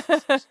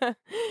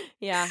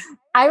 Yeah.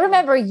 I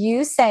remember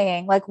you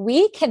saying,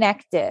 we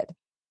connected.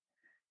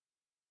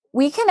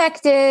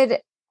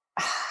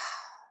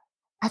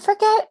 I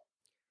forget.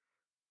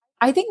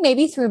 I think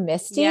maybe through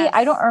Misty. Yes.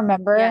 I don't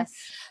remember. Yes.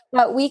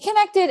 But we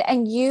connected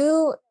and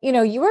you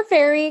were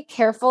very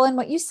careful in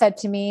what you said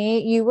to me.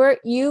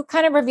 You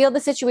kind of revealed the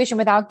situation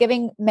without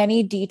giving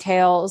many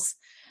details.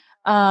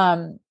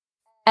 And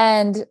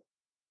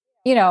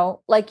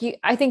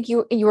I think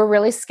you were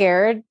really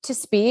scared to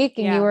speak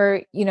and you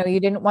were, you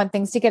didn't want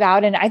things to get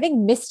out. And I think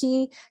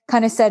Misty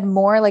kind of said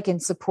more in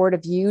support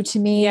of you to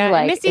me.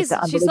 Yeah, It's an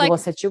unbelievable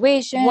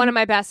situation. One of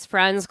my best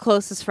friends,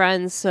 closest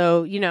friends.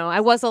 So, I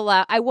was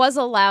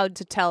allowed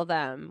to tell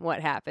them what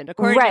happened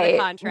according to the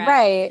contract.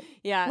 Right.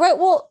 Yeah. Right.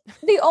 Well,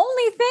 the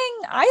only thing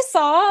I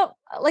saw,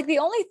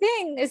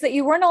 is that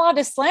you weren't allowed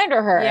to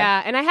slander her.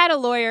 Yeah. And I had a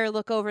lawyer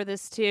look over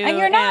this too. And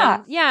you're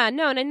not. Yeah,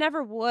 no, and I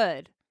never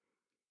would.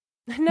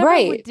 I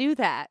never would do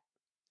that.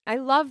 I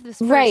love this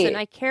person. Right.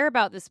 I care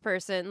about this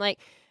person. I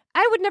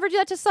would never do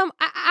that to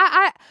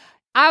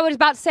I was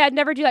about to say I'd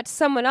never do that to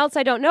someone else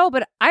I don't know,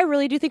 but I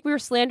really do think we were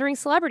slandering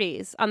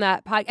celebrities on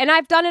that podcast. And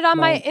I've done it on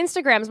my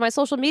Instagrams, my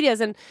social medias,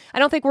 and I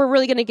don't think we're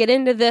really going to get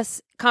into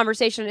this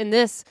conversation in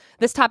this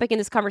topic in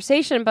this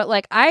conversation, but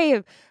I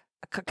have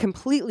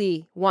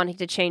completely wanting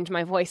to change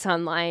my voice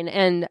online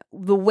and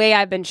the way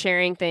I've been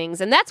sharing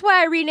things. And that's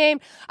why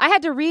I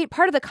had to read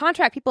part of the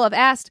contract. People have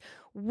asked,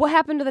 what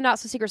happened to the Not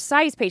So Secret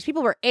Societies page?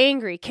 People were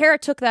angry. Kara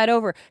took that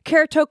over.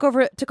 Kara took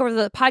over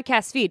the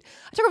podcast feed.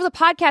 I took over the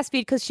podcast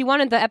feed because she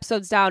wanted the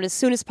episodes down as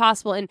soon as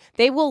possible, and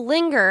they will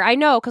linger. I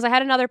know, because I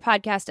had another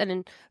podcast,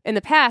 and in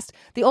the past,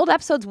 the old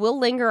episodes will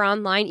linger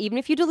online, even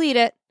if you delete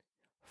it,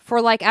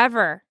 for like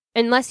ever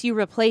unless you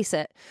replace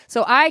it.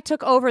 So I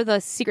took over the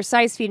Secret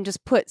Size feed and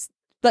just put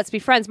Let's Be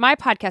Friends, my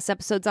podcast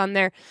episodes on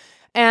there.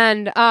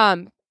 And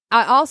I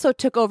also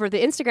took over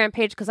the Instagram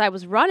page because I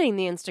was running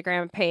the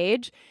Instagram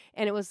page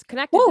and it was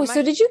connected. Whoa,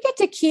 so did you get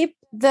to keep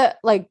the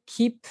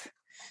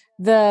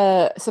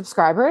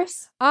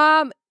subscribers?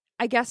 I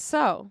guess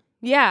so.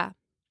 Yeah.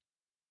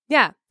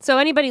 Yeah. So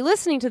anybody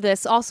listening to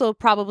this also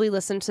probably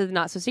listened to the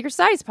Not So Secret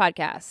Size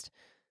podcast.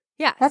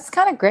 Yeah. That's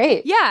kind of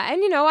great. Yeah.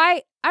 And,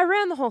 I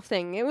ran the whole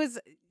thing. It was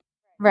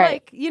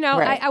right.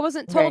 I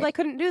wasn't told I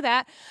couldn't do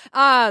that.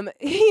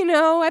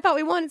 I thought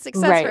we wanted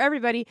success for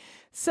everybody.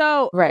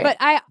 So, but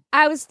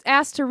I was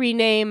asked to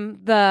rename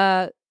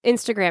the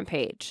Instagram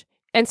page.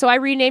 And so I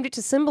renamed it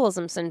to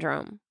Symbolism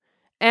Syndrome.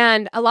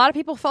 And a lot of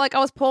people felt like I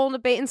was pulling a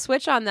bait and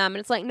switch on them.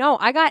 And it's like, no,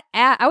 I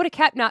would have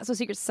kept Not So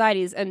Secret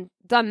Societies and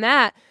done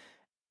that.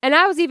 And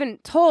I was even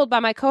told by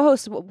my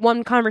co-host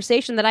one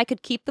conversation that I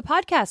could keep the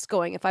podcast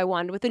going if I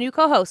wanted with a new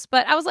co-host.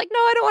 But I was like, no,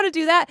 I don't want to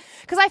do that.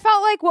 Because I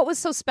felt like what was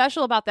so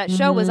special about that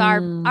show was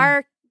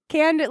our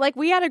candid, like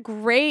we had a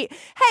great,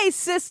 hey,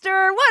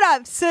 sister, what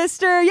up,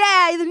 sister?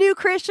 Yeah, the new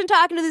Christian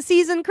talking to the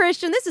seasoned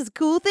Christian. This is a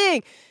cool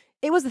thing.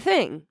 It was the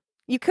thing.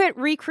 You couldn't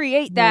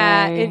recreate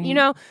that. Right.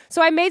 And,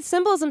 so I made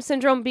Symbolism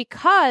Syndrome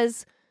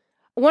because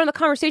one of the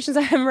conversations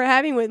I remember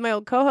having with my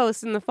old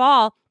co-host in the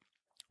fall,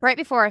 right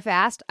before I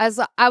fast, as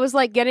I was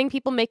like getting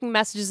people making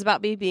messages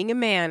about me being a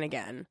man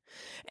again.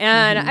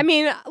 And I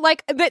mean,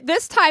 like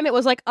this time it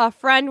was like a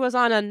friend was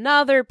on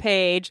another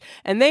page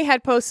and they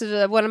had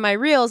posted one of my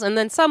reels. And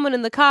then someone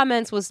in the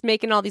comments was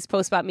making all these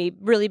posts about me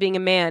really being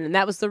a man. And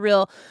that was the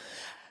real.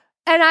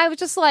 And I was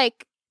just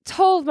like,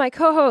 told my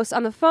co-host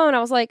on the phone, I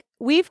was like,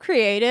 we've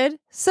created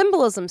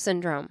Symbolism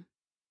Syndrome.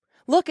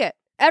 Look at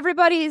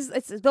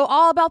it's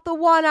all about the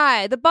one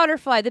eye, the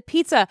butterfly, the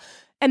pizza.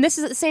 And this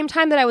is at the same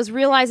time that I was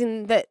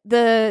realizing that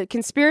the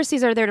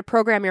conspiracies are there to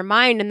program your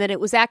mind and that it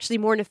was actually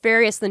more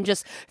nefarious than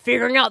just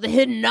figuring out the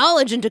hidden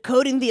knowledge and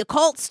decoding the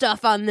occult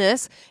stuff on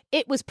this.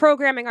 It was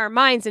programming our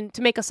minds and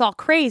to make us all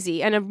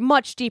crazy and a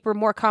much deeper,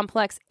 more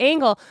complex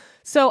angle.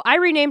 So I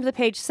renamed the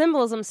page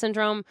Symbolism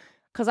Syndrome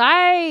because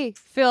I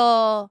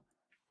feel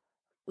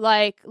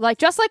like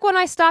just like when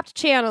I stopped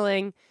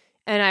channeling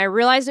and I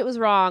realized it was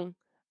wrong,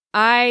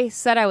 I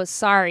said I was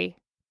sorry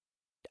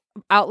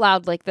out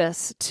loud like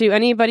this to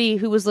anybody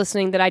who was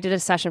listening that I did a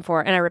session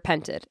for, and I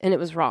repented and it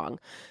was wrong.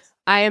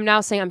 I am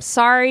now saying I'm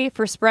sorry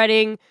for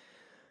spreading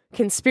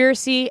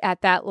conspiracy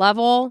at that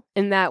level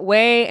in that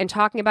way and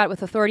talking about it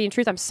with authority and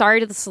truth. I'm sorry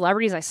to the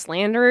celebrities I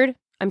slandered.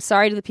 I'm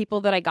sorry to the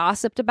people that I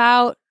gossiped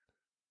about.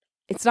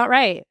 It's not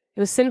right. It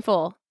was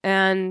sinful.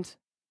 And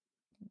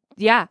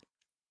yeah.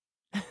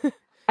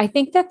 I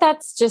think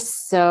that's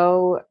just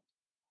so,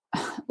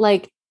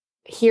 like,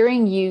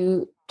 hearing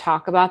you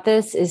talk about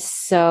this is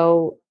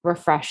so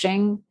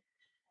refreshing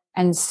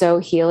and so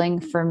healing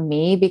for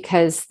me,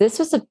 because this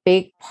was a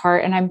big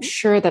part. And I'm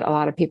sure that a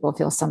lot of people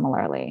feel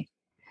similarly.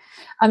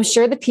 I'm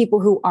sure the people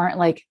who aren't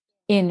like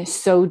in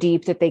so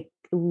deep that they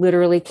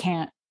literally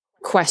can't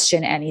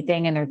question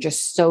anything and they're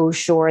just so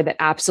sure that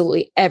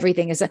absolutely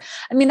everything is that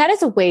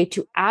is a way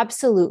to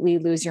absolutely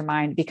lose your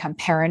mind, become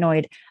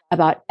paranoid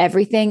about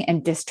everything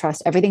and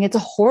distrust everything. It's a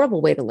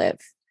horrible way to live.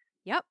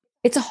 Yep.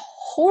 It's a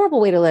horrible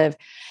way to live.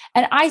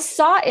 And I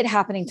saw it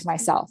happening to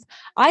myself.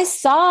 I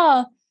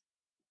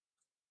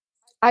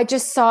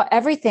just saw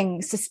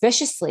everything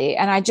suspiciously.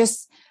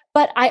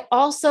 But I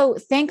also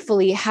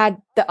thankfully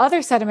had the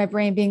other side of my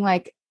brain being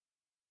like,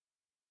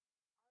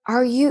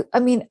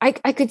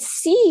 I could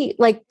see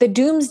like the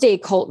doomsday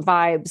cult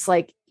vibes,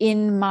 like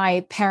in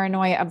my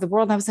paranoia of the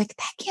world. And I was like,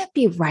 that can't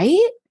be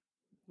right.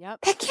 Yep.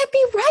 That can't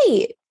be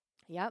right.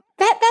 Yep.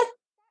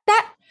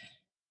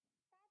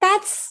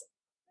 That's,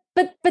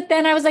 but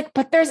then I was like,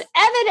 but there's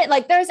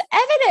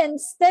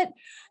evidence that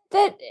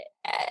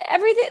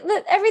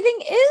everything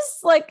is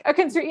like a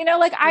concern,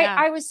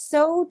 I was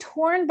so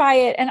torn by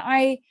it. And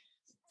I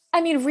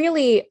mean,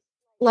 really,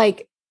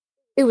 like,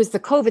 it was the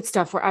COVID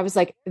stuff where I was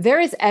like, there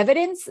is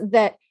evidence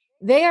that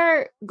they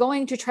are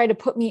going to try to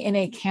put me in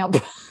a camp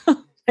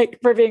like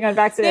for being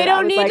unvaccinated. They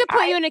don't need to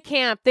put you in a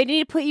camp. They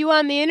need to put you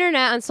on the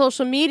internet, on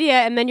social media,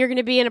 and then you're going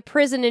to be in a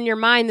prison in your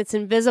mind that's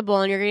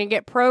invisible, and you're going to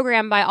get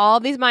programmed by all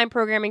these mind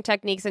programming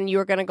techniques, and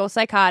you're going to go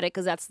psychotic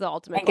because that's the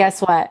ultimate goal.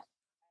 Guess what?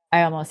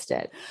 I almost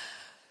did.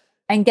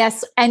 And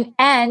guess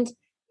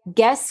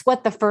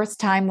what the first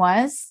time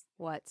was?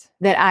 What?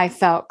 That I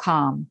felt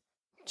calm.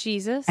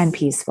 Jesus. And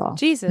peaceful.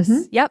 Jesus.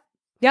 Mm-hmm. Yep.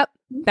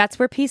 That's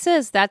where peace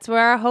is. That's where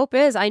our hope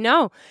is. I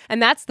know.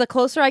 And that's the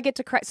closer I get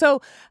to Christ.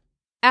 So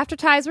after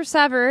ties were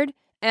severed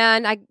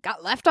and I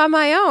got left on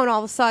my own, all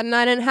of a sudden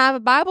I didn't have a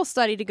Bible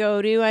study to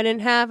go to. I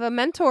didn't have a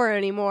mentor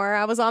anymore.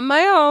 I was on my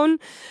own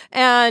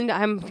and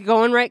I'm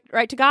going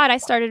right to God. I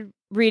started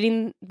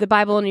reading the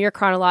Bible in a year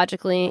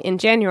chronologically in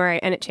January,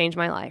 and it changed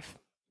my life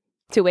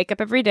to wake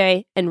up every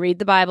day and read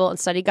the Bible and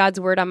study God's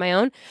word on my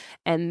own.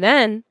 And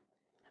then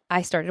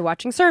I started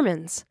watching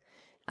sermons.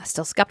 I was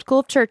still skeptical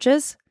of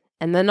churches.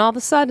 And then all of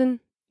a sudden,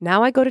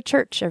 now I go to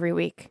church every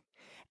week.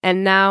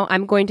 And now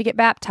I'm going to get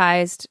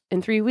baptized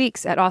in 3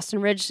 weeks at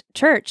Austin Ridge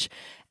Church.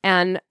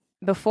 And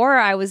before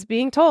I was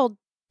being told,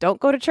 don't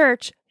go to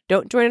church,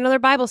 don't join another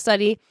Bible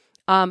study.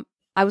 I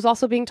was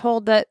also being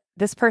told that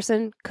this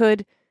person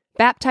could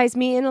baptize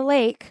me in a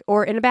lake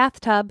or in a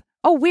bathtub.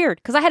 Oh, weird,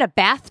 because I had a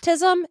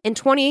baptism in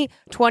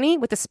 2020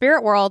 with the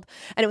spirit world,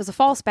 and it was a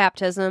false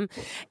baptism.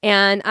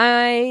 And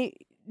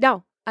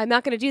no, I'm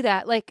not going to do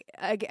that. Like,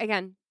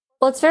 again.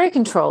 Well, it's very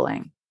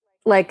controlling.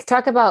 Like,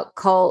 talk about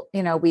cult.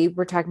 We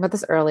were talking about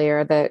this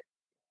earlier, that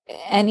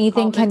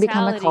anything can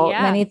become a cult.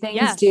 Yeah. Many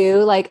things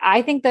do. Like,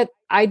 I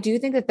do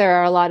think that there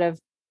are a lot of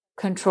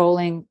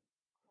controlling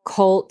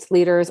cult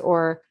leaders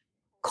or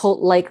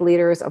cult-like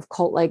leaders of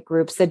cult-like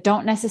groups that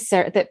don't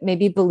necessarily, that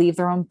maybe believe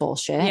their own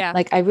bullshit. Yeah.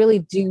 Like, I really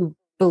do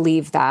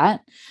believe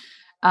that.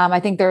 I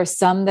think there are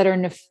some that are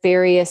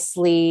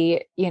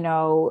nefariously,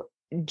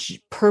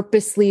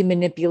 purposely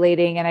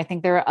manipulating. And I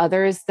think there are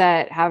others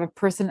that have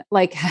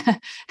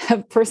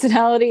have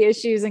personality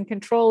issues and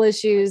control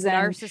issues and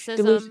narcissism,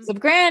 delusions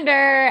of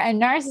grandeur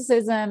and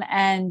narcissism,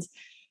 and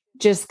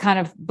just kind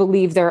of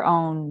believe their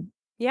own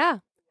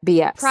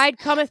BS. Pride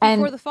cometh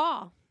before the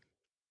fall.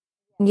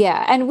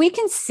 Yeah. And we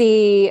can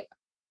see,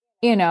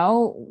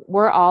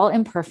 we're all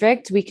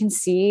imperfect. We can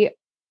see,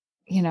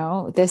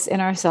 this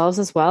in ourselves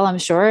as well. I'm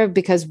sure,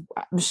 because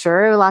I'm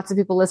sure lots of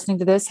people listening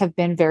to this have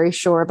been very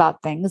sure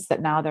about things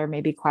that now they're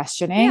maybe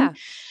questioning.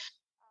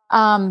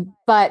 Yeah.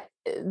 But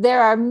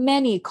there are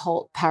many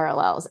cult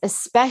parallels,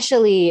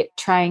 especially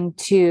trying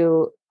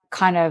to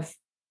kind of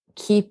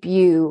keep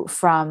you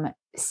from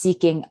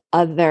seeking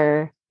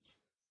other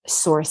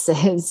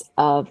sources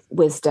of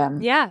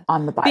wisdom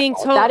on the Bible. Being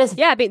told,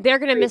 they're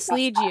going to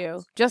mislead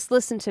you. Just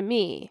listen to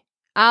me.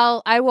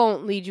 I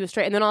won't lead you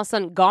astray. And then all of a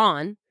sudden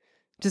gone,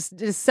 just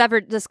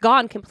severed, just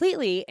gone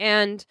completely.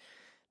 And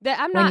that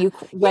I'm not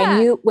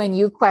when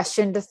you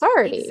questioned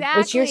authority,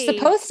 which you're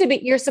supposed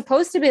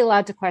to be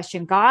allowed to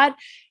question God.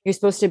 You're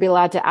supposed to be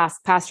allowed to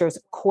ask pastors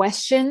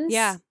questions.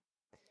 Yeah.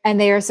 And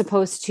they are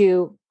supposed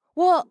to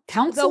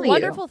counsel the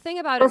wonderful thing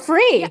about it for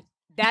free. Yeah.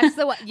 That's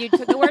you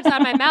took the words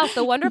out of my mouth.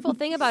 The wonderful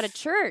thing about a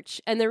church,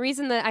 and the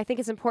reason that I think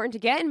it's important to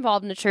get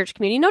involved in a church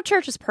community. No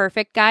church is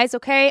perfect, guys.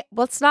 Okay,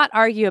 let's not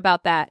argue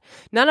about that.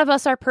 None of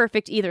us are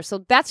perfect either.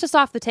 So that's just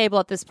off the table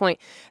at this point.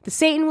 The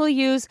Satan will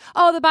use,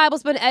 the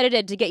Bible's been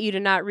edited to get you to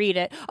not read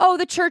it. Oh,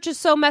 the church is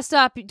so messed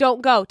up,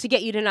 don't go, to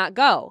get you to not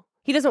go.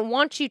 He doesn't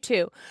want you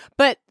to.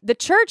 But the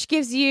church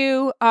gives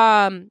you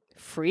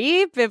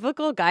free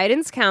biblical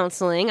guidance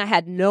counseling. I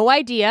had no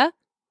idea.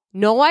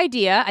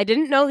 I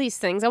didn't know these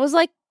things. I was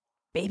like,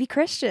 baby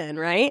Christian,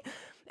 right?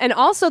 And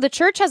also the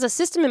church has a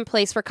system in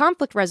place for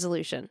conflict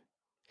resolution.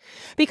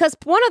 Because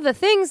one of the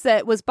things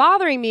that was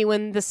bothering me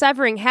when the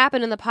severing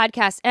happened and the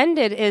podcast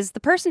ended is the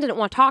person didn't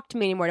want to talk to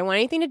me anymore, didn't want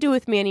anything to do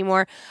with me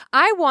anymore.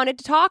 I wanted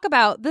to talk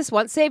about this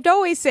once saved,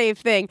 always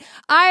saved thing.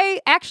 I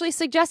actually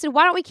suggested,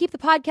 why don't we keep the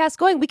podcast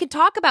going? We could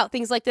talk about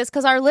things like this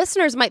because our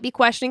listeners might be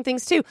questioning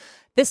things too.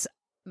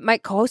 My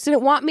co-host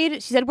didn't want me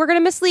to, she said, we're going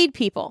to mislead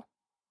people.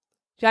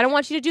 I don't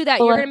want you to do that.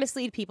 You're going to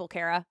mislead people,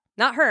 Kara.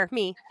 Not her,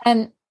 me.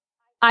 And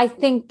I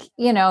think,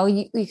 you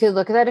could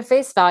look at that at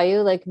face value.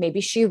 Like, maybe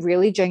she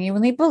really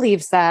genuinely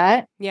believes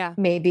that. Yeah.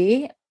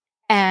 Maybe.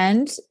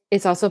 And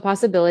it's also a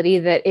possibility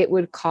that it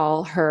would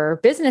call her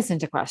business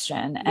into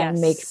question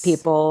and make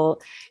people,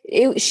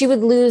 she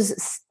would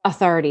lose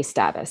authority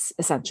status,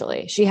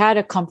 essentially. She had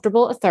a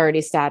comfortable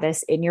authority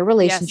status in your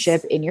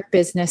relationship, in your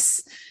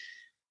business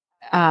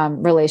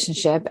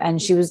relationship. And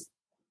she was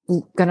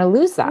going to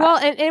lose that. Well,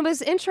 and it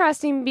was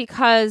interesting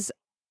because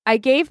I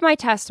gave my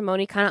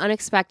testimony kind of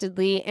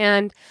unexpectedly,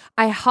 and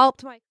I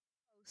helped my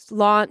host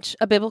launch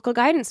a biblical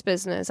guidance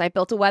business. I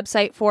built a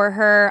website for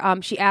her.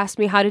 She asked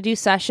me how to do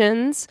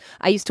sessions.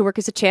 I used to work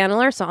as a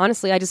channeler, so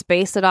honestly, I just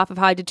based it off of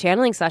how I did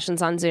channeling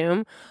sessions on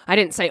Zoom. I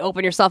didn't say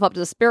open yourself up to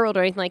the spirit world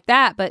or anything like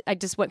that, but I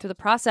just went through the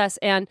process.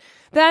 And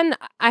then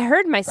I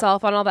heard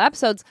myself on all the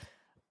episodes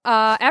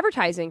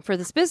advertising for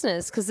this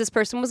business because this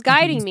person was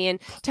guiding me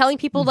and telling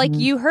people like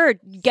you heard,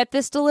 get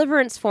this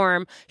deliverance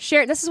form,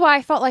 share. This is why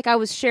I felt like I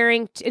was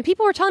sharing, and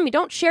people were telling me,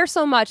 don't share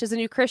so much as a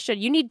new Christian.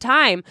 You need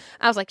time.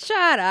 I was like,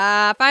 shut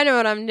up. I know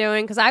what I'm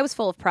doing, because I was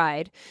full of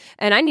pride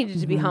and I needed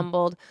to be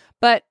humbled.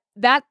 But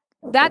that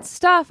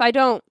stuff, I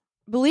don't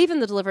believe in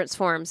the deliverance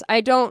forms.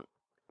 I don't,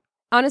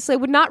 honestly, I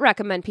would not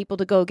recommend people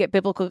to go get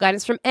biblical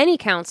guidance from any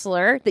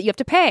counselor that you have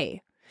to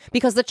pay.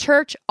 Because the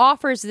church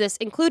offers this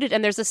included,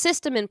 and there's a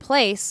system in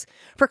place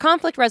for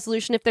conflict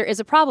resolution if there is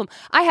a problem.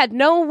 I had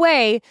no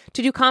way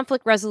to do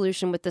conflict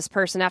resolution with this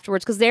person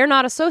afterwards because they're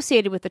not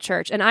associated with the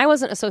church, and I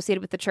wasn't associated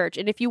with the church.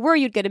 And if you were,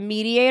 you'd get a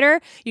mediator,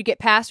 you'd get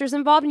pastors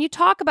involved, and you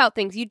talk about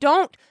things. You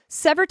don't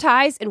sever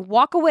ties and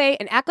walk away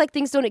and act like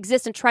things don't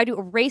exist and try to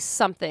erase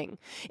something.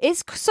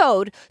 It's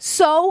sowed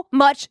so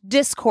much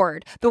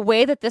discord the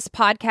way that this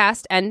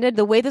podcast ended,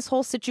 the way this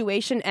whole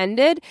situation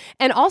ended.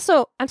 And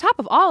also, on top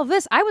of all of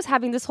this, I was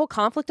having this whole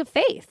conflict of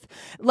faith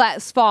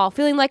last fall,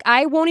 feeling like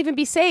I won't even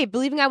be saved,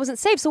 believing I wasn't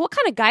saved. So what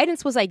kind of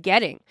guidance was I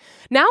getting?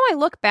 Now I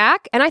look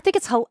back and I think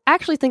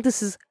actually think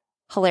this is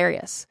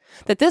hilarious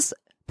that this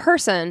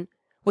person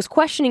was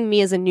questioning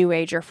me as a New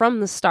Ager from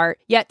the start,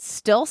 yet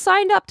still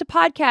signed up to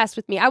podcast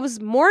with me. I was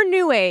more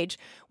New Age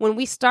when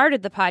we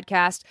started the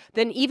podcast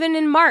than even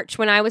in March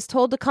when I was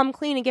told to come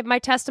clean and give my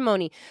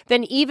testimony,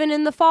 than even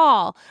in the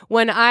fall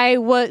when I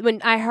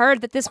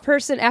heard that this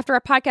person, after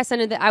our podcast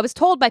ended, that I was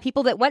told by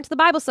people that went to the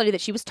Bible study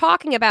that she was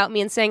talking about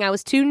me and saying I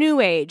was too New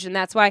Age, and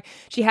that's why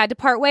she had to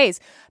part ways.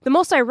 The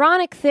most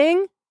ironic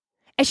thing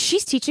is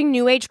she's teaching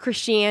New Age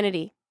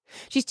Christianity.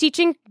 She's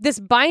teaching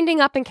this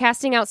binding up and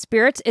casting out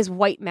spirits is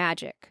white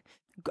magic.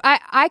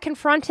 I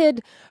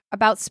confronted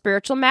about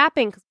spiritual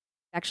mapping,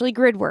 actually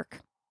grid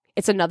work.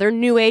 It's another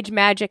New Age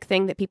magic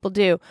thing that people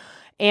do.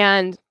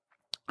 And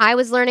I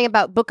was learning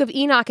about Book of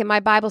Enoch in my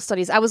Bible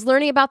studies. I was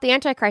learning about the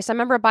Antichrist. I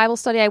remember a Bible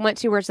study I went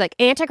to where it's like,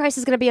 Antichrist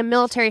is going to be a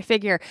military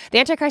figure. The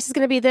Antichrist is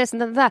going to be this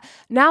and that.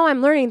 Now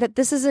I'm learning that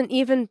this isn't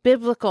even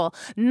biblical.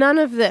 None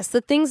of this.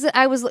 The things that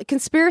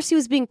conspiracy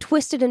was being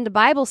twisted into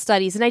Bible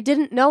studies, and I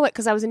didn't know it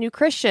because I was a new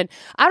Christian.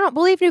 I don't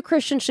believe new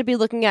Christians should be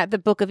looking at the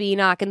Book of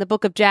Enoch and the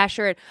Book of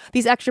Jasher and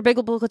these extra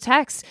biblical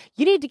texts.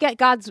 You need to get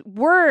God's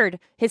word,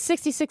 his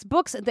 66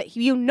 books that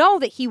you know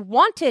that he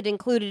wanted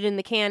included in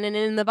the canon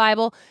and in the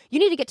Bible. You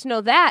need to get to know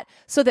that,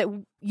 so that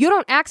you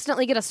don't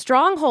accidentally get a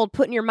stronghold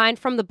put in your mind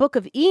from the Book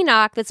of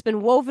Enoch that's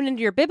been woven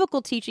into your biblical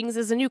teachings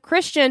as a new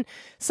Christian.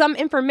 Some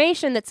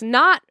information that's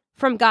not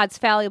from God's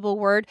fallible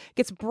word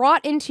gets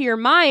brought into your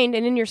mind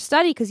and in your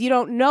study because you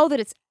don't know that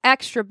it's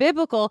extra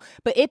biblical,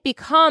 but it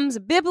becomes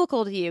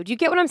biblical to you. Do you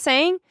get what I'm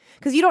saying?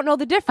 Because you don't know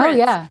the difference. Oh,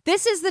 yeah.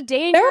 This is the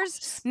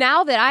dangers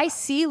now that I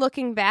see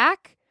looking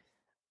back.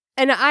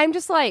 And I'm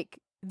just like,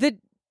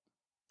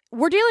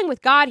 we're dealing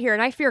with God here,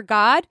 and I fear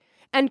God.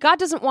 And God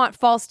doesn't want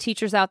false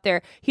teachers out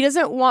there. He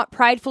doesn't want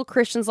prideful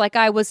Christians like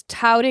I was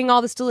touting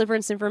all this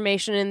deliverance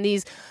information and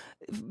these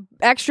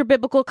extra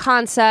biblical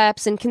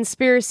concepts and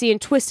conspiracy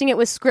and twisting it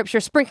with scripture,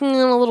 sprinkling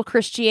in a little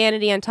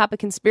Christianity on top of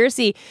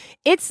conspiracy.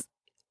 It's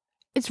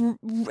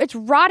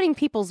rotting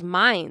people's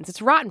minds. It's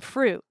rotten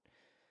fruit.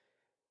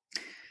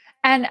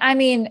 And I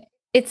mean,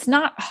 it's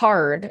not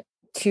hard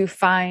to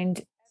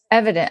find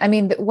evidence. I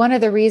mean, one of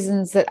the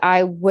reasons that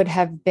I would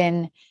have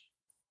been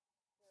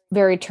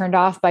very turned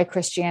off by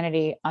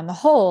Christianity on the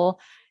whole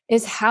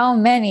is how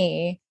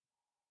many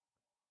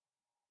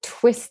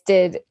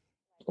twisted,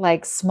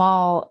 like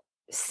small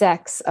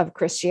sects of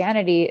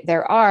Christianity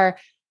there are,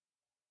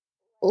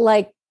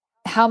 like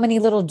how many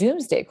little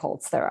doomsday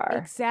cults there are.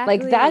 Exactly.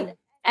 Like that.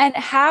 And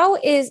how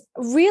is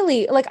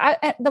really like,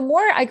 the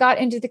more I got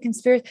into the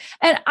conspiracy,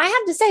 and I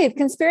have to say,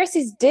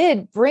 conspiracies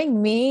did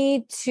bring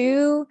me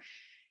to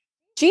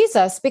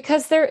Jesus,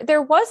 because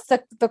there was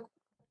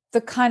the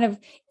kind of,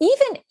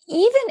 even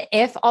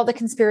if all the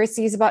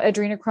conspiracies about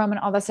adrenochrome and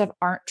all that stuff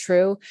aren't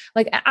true,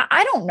 like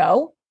I don't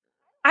know.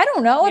 Yeah,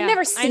 I've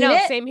never seen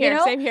it. Same here.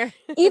 Same here.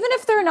 Even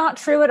if they're not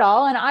true at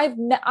all, and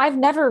I've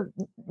never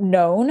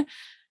known,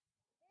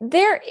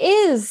 there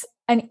is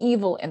an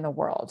evil in the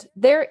world.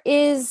 There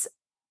is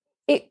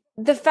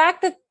the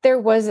fact that there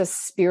was a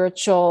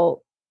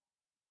spiritual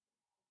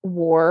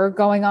war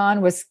going on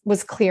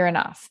was clear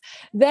enough.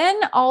 Then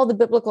all the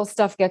biblical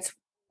stuff gets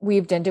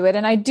weaved into it,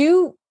 and I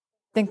do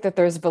think that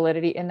there's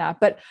validity in that,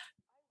 but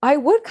I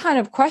would kind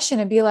of question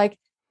and be like,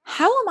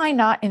 how am I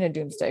not in a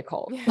doomsday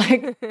cult?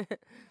 Like,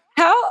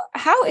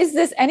 how is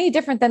this any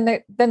different than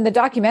the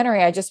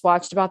documentary I just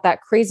watched about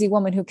that crazy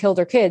woman who killed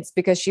her kids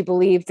because she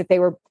believed that they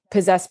were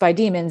possessed by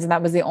demons and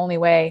that was the only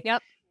way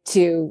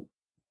to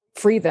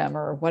free them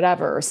or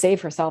whatever, or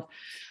save herself.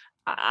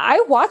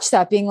 I watched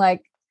that being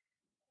like,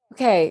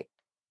 okay,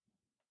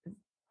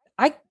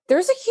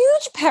 there's a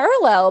huge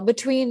parallel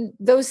between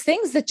those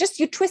things that just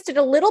you twisted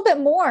a little bit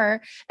more,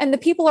 and the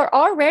people are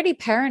already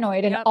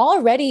paranoid and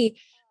already,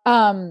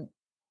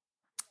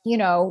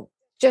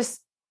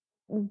 just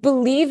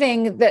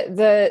believing that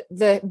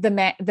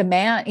the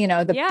man,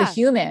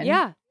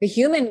 the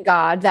human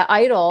God, the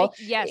idol,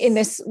 in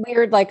this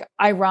weird, like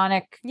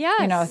ironic,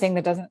 thing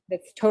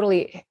that's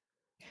totally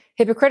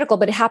hypocritical,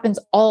 but it happens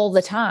all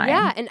the time.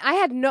 Yeah. And I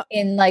had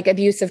in like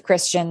abusive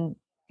Christian,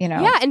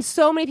 and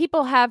so many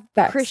people have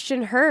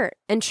Christian hurt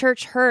and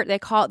church hurt. They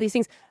call it these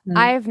things. Mm-hmm.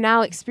 I have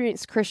now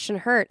experienced Christian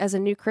hurt as a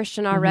new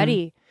Christian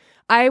already.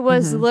 Mm-hmm. I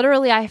was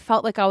literally, I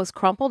felt like I was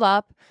crumpled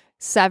up,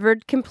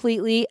 severed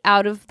completely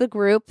out of the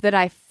group that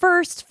I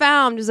first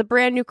found as a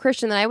brand new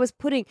Christian that I was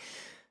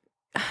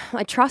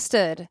I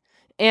trusted.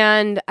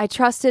 And I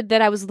trusted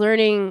that I was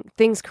learning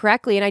things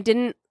correctly. And I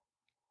didn't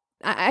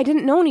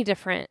know any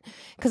different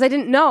because I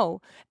didn't know.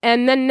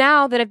 And then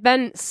now that I've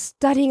been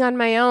studying on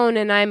my own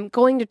and I'm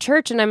going to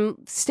church and I'm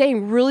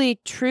staying really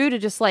true to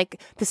just like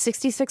the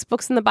 66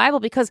 books in the Bible,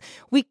 because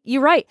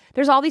you're right.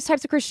 There's all these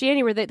types of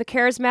Christianity where the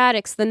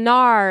charismatics, the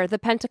NAR, the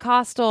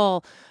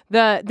Pentecostal,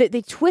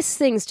 they twist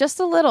things just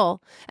a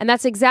little. And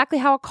that's exactly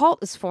how a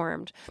cult is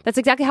formed. That's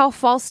exactly how a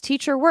false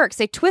teacher works.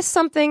 They twist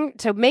something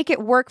to make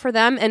it work for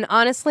them. And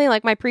honestly,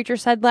 like my preacher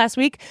said last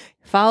week,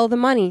 follow the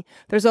money.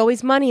 There's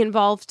always money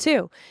involved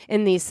too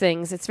in these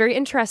things. It's very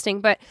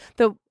interesting. But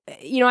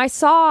I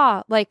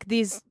saw like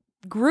these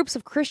groups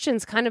of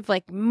Christians kind of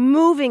like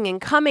moving and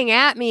coming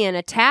at me and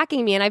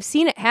attacking me. And I've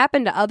seen it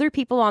happen to other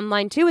people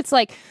online too. It's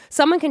like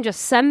someone can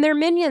just send their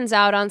minions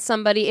out on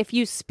somebody if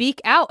you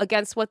speak out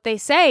against what they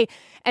say.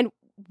 And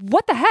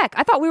what the heck?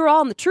 I thought we were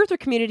all in the truther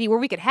community where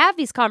we could have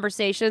these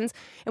conversations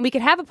and we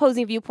could have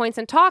opposing viewpoints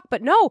and talk.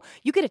 But no,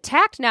 you get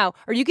attacked now,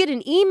 or you get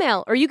an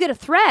email, or you get a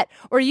threat,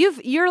 or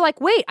you're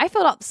like, wait, I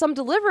filled out some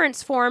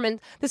deliverance form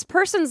and this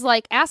person's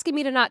like asking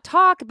me to not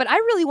talk, but I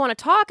really want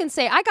to talk and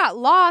say I got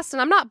lost,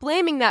 and I'm not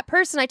blaming that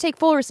person. I take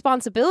full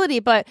responsibility,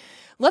 but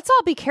let's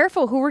all be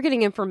careful who we're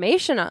getting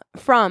information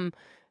from.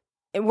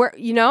 And where,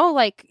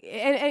 nobody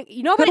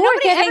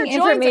ever joins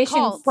information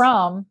a cult.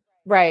 from.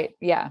 Right.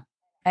 Yeah,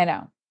 I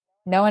know.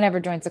 No one ever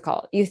joins a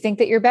cult. You think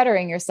that you're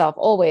bettering yourself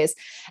always.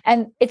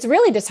 And it's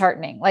really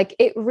disheartening. Like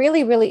it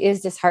really, really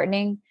is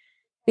disheartening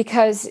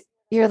because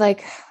you're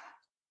like,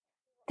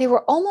 they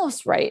were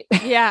almost right.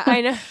 Yeah,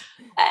 I know.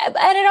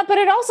 But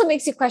it also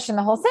makes you question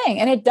the whole thing.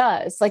 And it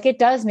does. Like, it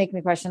does make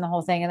me question the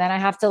whole thing. And then I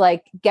have to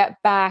like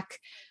get back,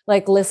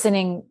 like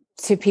listening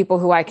to people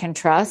who I can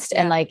trust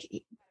and like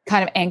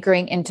kind of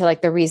anchoring into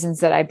like the reasons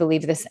that I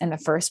believe this in the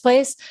first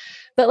place.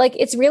 But like,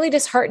 it's really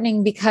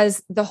disheartening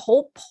because the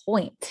whole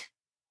point,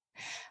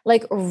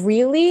 like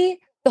really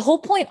the whole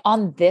point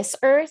on this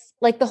earth,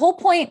 like the whole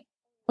point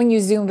when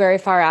you zoom very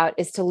far out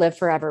is to live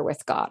forever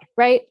with God,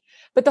 right?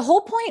 But the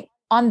whole point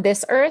on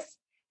this earth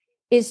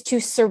is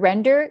to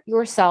surrender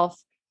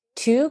yourself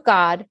to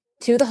God,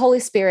 to the Holy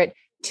Spirit,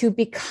 to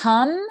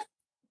become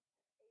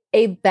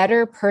a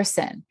better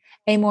person,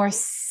 a more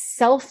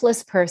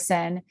selfless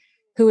person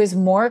who is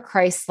more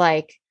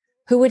Christ-like,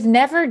 who would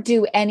never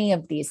do any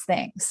of these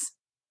things.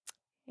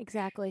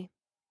 Exactly.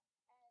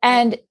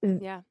 And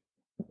yeah.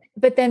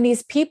 But then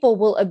these people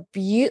will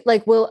abuse,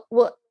 like will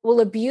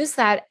abuse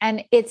that.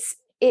 And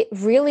it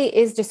really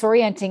is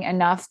disorienting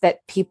enough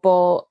that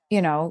people,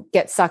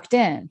 get sucked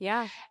in.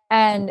 Yeah.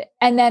 And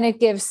then it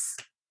gives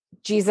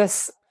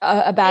Jesus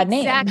a bad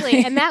name.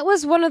 Exactly. And that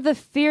was one of the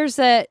fears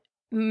that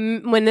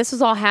when this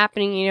was all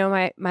happening,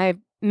 my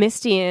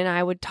Misty and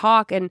I would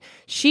talk, and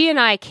she and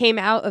I came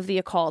out of the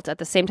occult at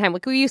the same time.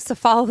 Like we used to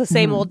follow the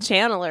same old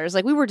channelers.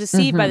 Like we were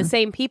deceived by the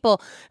same people.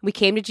 We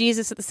came to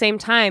Jesus at the same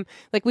time.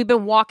 Like we've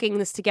been walking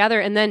this together.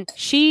 And then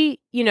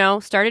she,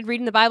 started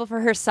reading the Bible for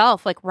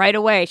herself, like right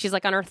away. She's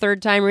like on her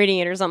third time reading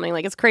it or something.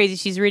 Like it's crazy.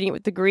 She's reading it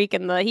with the Greek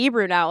and the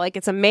Hebrew now. Like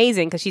it's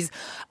amazing because she's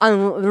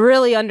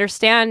really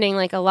understanding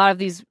like a lot of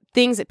these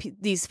things that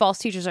these false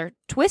teachers are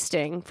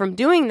twisting from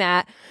doing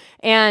that.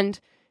 And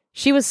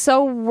she was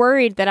so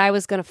worried that I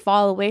was going to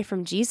fall away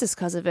from Jesus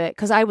because of it,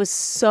 because I was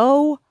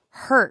so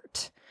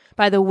hurt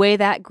by the way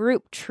that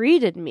group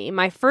treated me,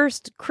 my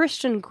first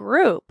Christian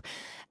group,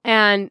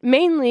 and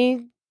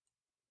mainly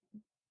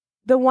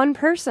the one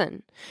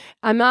person.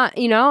 I'm not,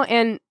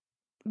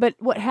 but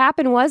what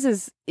happened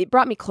is it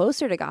brought me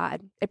closer to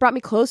God. It brought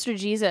me closer to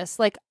Jesus.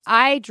 Like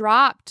I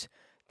dropped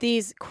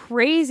these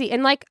crazy,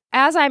 and like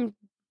as I'm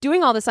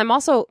doing all this, I'm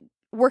also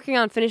working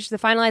on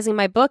finalizing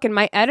my book, and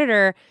my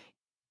editor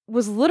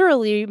was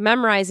literally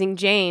memorizing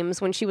James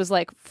when she was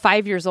like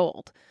 5 years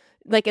old,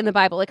 like in the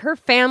Bible. Like her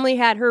family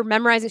had her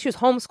memorizing. She was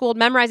homeschooled,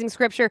 memorizing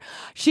scripture.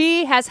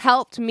 She has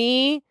helped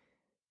me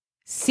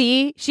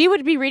see. She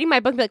would be reading my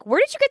book and be like,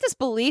 where did you get this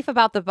belief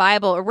about the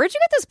Bible? Or where did you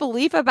get this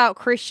belief about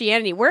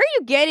Christianity? Where are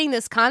you getting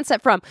this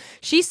concept from?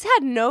 She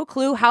had no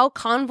clue how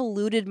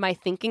convoluted my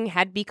thinking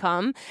had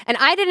become. And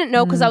I didn't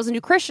know because I was a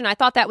new Christian. I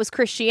thought that was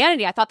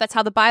Christianity. I thought that's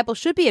how the Bible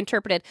should be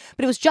interpreted.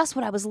 But it was just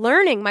what I was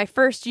learning my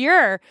first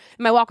year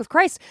in my walk with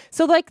Christ.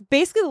 So like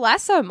basically the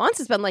last 7 months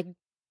has been like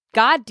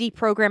God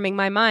deprogramming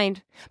my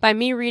mind by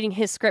me reading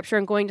his scripture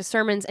and going to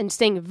sermons and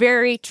staying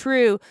very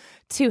true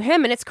to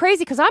him. And it's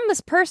crazy because I'm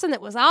this person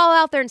that was all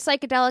out there in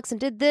psychedelics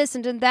and did this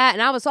and did that.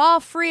 And I was all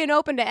free and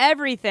open to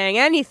everything,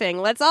 anything.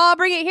 Let's all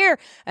bring it here.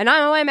 And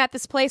I'm at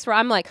this place where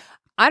I'm like,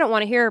 I don't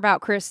want to hear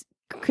about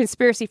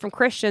conspiracy from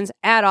Christians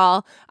at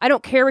all. I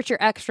don't care what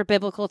your extra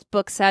biblical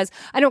book says.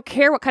 I don't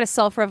care what kind of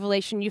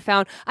self-revelation you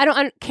found. I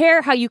don't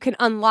care how you can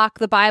unlock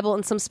the Bible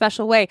in some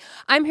special way.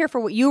 I'm here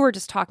for what you were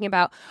just talking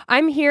about.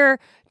 I'm here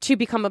to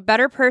become a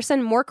better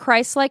person, more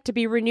Christ-like, to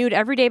be renewed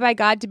every day by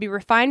God, to be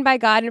refined by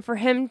God, and for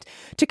him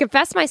to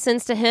confess my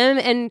sins to him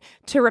and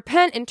to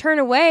repent and turn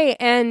away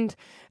and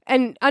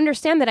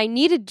understand that I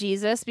needed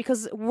Jesus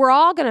because we're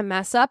all going to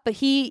mess up, but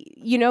he,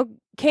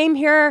 came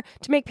here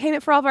to make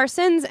payment for all of our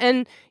sins,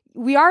 and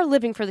we are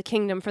living for the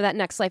kingdom, for that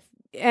next life.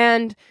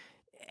 And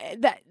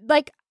that,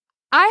 like,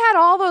 I had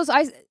all those,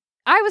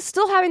 I was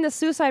still having the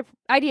suicide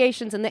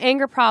ideations and the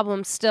anger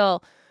problems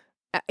still,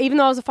 even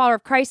though I was a follower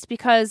of Christ,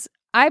 because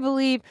I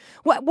believe,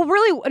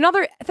 really,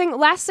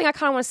 last thing I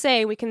kind of want to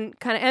say, we can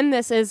kind of end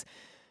this, is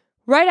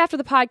right after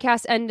the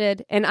podcast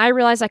ended and I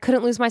realized I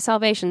couldn't lose my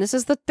salvation. This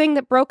is the thing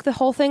that broke the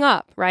whole thing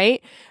up,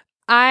 right?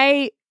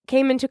 I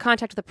came into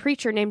contact with a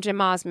preacher named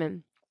Jim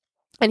Osman,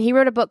 and he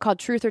wrote a book called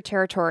Truth or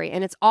Territory,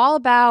 and it's all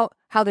about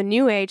how the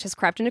New Age has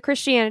crept into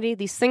Christianity.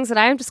 These things that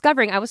I am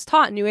discovering, I was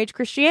taught New Age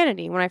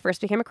Christianity when I first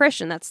became a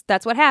Christian.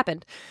 That's what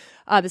happened.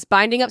 This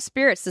binding up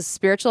spirits, this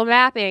spiritual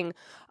mapping,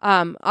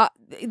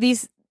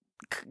 these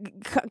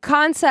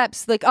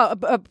concepts like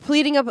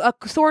pleading a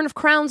thorn of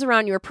crowns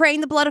around you, or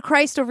praying the blood of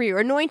Christ over you, or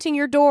anointing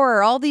your door,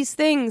 or all these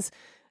things,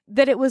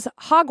 that it was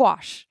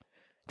hogwash,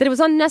 that it was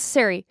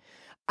unnecessary.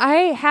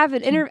 I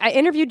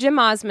interviewed Jim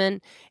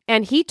Osman,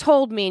 and he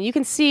told me, and you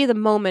can see the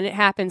moment it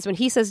happens when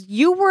he says,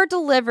 you were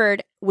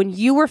delivered when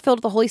you were filled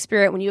with the Holy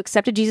Spirit, when you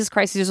accepted Jesus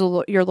Christ as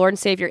your Lord and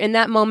Savior. In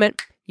that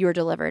moment, you were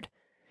delivered.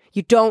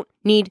 You don't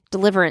need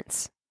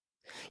deliverance.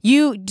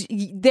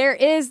 There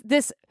is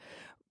this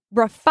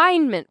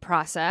refinement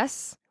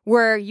process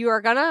where you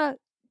are going to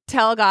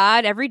tell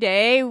God every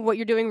day what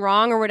you're doing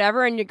wrong or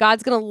whatever, and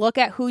God's going to look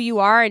at who you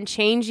are and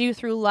change you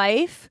through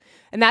life.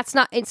 And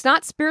it's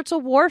not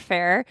spiritual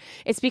warfare.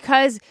 It's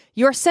because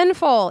you're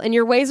sinful and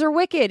your ways are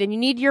wicked and you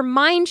need your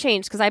mind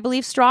changed, because I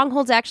believe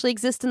strongholds actually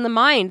exist in the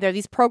mind. There are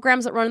these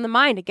programs that run in the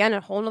mind. Again,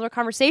 a whole nother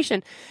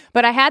conversation.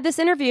 But I had this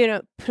interview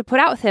to put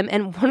out with him,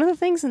 and one of the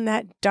things in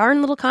that darn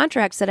little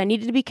contract said I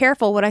needed to be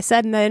careful what I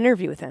said in that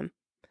interview with him.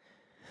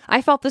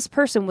 I felt this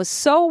person was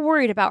so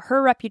worried about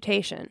her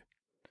reputation.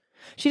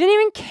 She didn't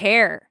even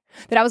care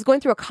that I was going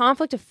through a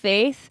conflict of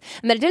faith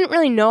and that I didn't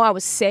really know I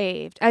was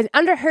saved.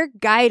 Under her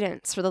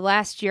guidance for the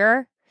last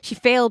year, she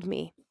failed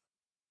me.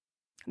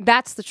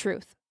 That's the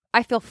truth.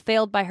 I feel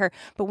failed by her.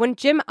 But when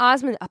Jim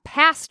Osman, a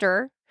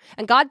pastor,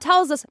 and God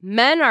tells us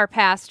men are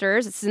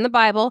pastors, it's in the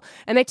Bible,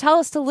 and they tell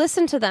us to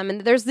listen to them,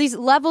 and there's these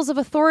levels of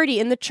authority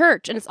in the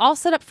church, and it's all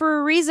set up for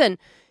a reason.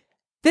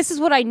 This is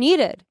what I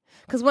needed.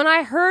 Because when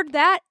I heard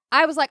that,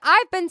 I was like,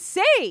 I've been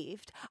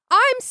saved.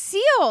 I'm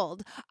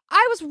sealed.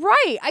 I was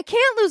right. I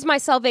can't lose my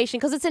salvation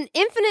because it's an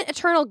infinite,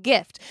 eternal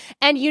gift.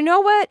 And you know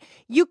what?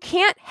 You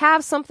can't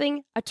have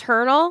something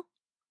eternal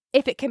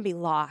if it can be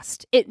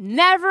lost. It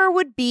never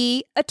would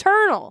be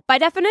eternal by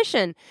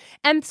definition.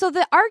 And so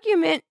the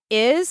argument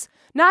is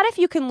not if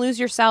you can lose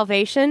your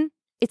salvation,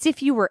 it's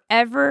if you were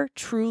ever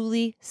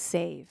truly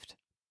saved.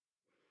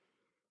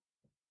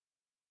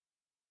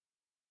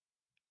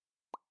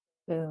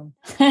 Boom.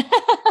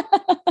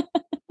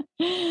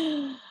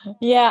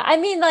 Yeah, I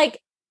mean,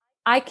 like,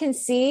 I can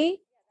see,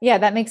 yeah,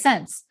 that makes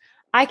sense.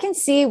 I can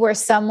see where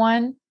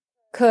someone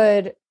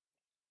could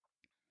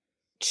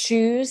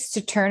choose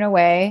to turn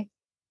away,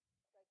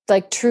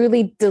 like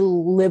truly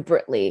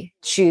deliberately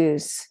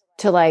choose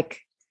to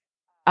like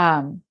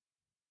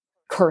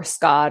curse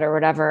God or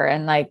whatever,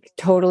 and like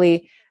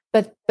totally,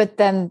 but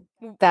then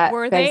that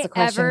begs the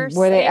question,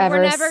 were they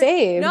ever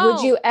saved? No,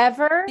 would you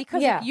ever?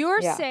 Because if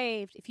you're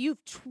saved, if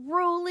you've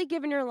truly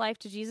given your life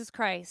to Jesus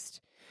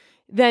Christ,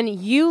 then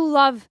you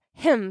love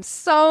him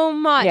so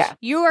much. Yeah.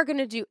 You are going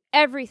to do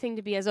everything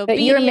to be as obedient.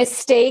 But your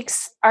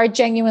mistakes are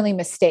genuinely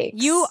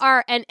mistakes. You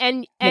are, and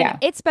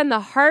it's been the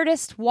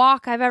hardest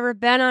walk I've ever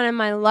been on in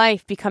my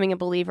life, becoming a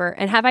believer.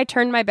 And have I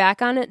turned my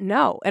back on it?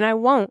 No, and I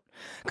won't,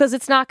 because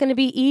it's not going to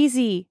be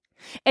easy.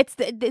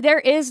 There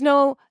is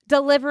no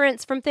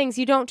deliverance from things.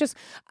 You don't just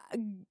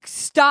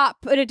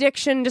stop an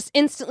addiction just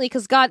instantly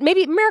because God,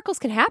 maybe miracles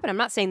can happen. I'm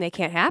not saying they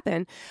can't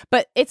happen,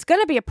 but it's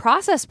going to be a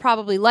process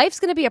probably.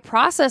 Life's going to be a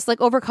process, like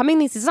overcoming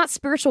these. It's not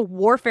spiritual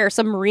warfare,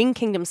 some marine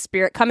kingdom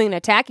spirit coming and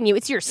attacking you.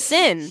 It's your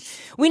sin.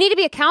 We need to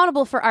be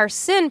accountable for our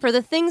sin, for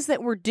the things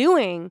that we're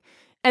doing.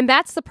 And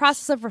that's the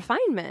process of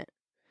refinement.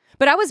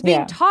 But I was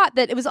being taught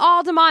that it was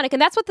all demonic.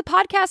 And that's what the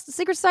podcast, The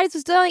Secret Societies,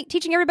 was doing,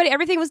 teaching everybody.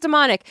 Everything was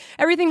demonic.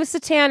 Everything was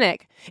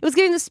satanic. It was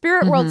giving the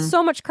spirit world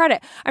so much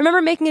credit. I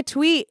remember making a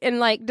tweet in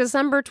like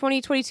December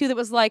 2022 that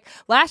was like,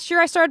 last year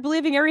I started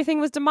believing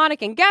everything was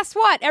demonic. And guess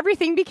what?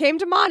 Everything became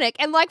demonic.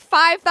 And like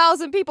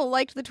 5,000 people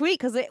liked the tweet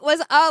because it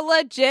was a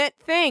legit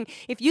thing.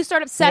 If you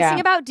start obsessing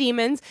about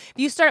demons, if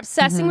you start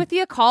obsessing with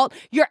the occult,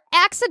 you're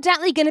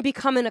accidentally going to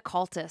become an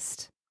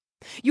occultist.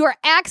 You are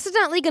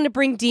accidentally going to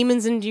bring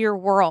demons into your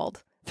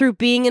world through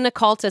being an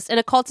occultist. And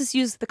occultists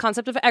use the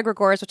concept of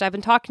egregores, which I've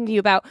been talking to you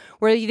about,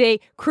 where they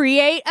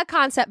create a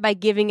concept by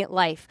giving it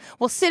life.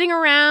 Well, sitting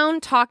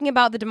around talking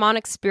about the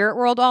demonic spirit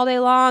world all day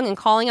long and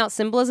calling out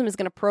symbolism is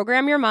going to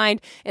program your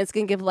mind, and it's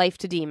going to give life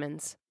to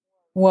demons.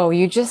 Whoa,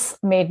 you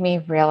just made me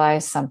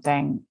realize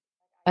something.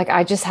 Like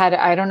I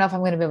don't know if I'm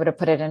going to be able to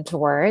put it into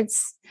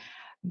words,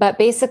 but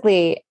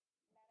basically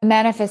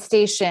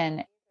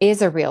manifestation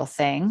is a real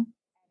thing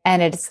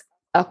and it's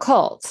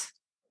occult.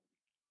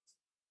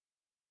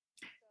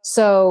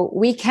 So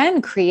we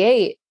can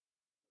create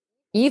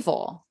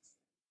evil,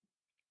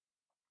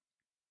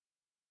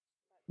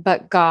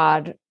 but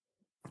God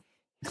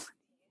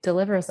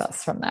delivers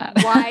us from that.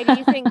 Why do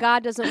you think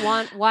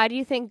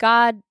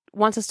God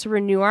wants us to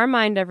renew our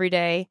mind every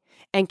day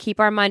and keep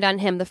our mind on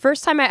him? The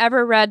first time I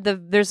ever read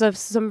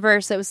some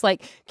verse that was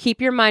like, keep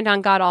your mind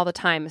on God all the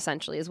time,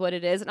 essentially is what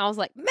it is. And I was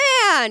like,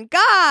 man,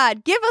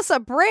 God, give us a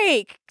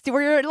break.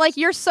 We're like,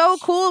 you're so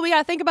cool. We got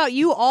to think about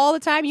you all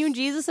the time. You and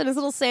Jesus in his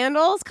little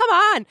sandals. Come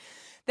on.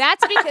 Then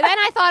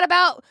I thought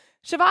about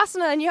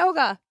Shavasana and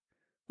yoga.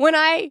 When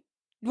I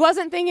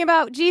wasn't thinking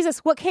about Jesus,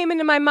 what came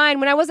into my mind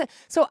when I wasn't?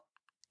 So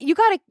you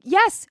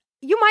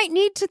might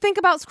need to think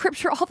about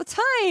scripture all the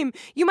time.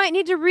 You might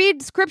need to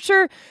read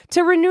scripture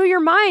to renew your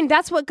mind.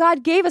 That's what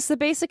God gave us, the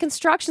basic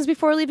instructions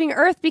before leaving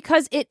earth,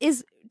 because it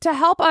is to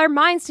help our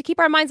minds, to keep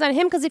our minds on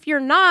him. Because if you're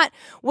not,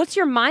 what's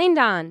your mind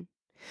on?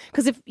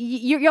 Because if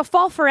you'll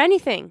fall for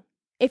anything,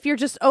 if you're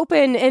just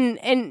open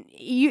and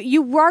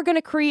you are going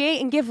to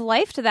create and give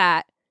life to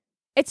that.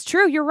 It's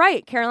true. You're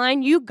right,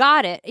 Caroline. You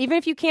got it. Even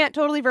if you can't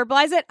totally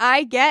verbalize it,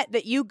 I get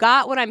that you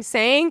got what I'm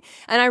saying.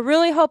 And I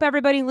really hope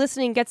everybody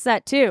listening gets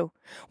that too.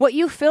 What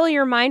you fill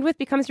your mind with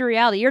becomes your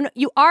reality.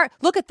 You are,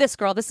 look at this,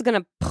 girl. This is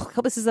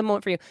a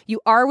moment for you.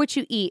 You are what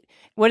you eat.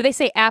 What do they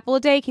say? Apple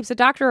a day keeps a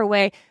doctor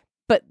away.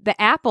 But the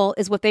apple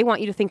is what they want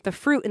you to think the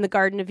fruit in the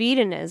Garden of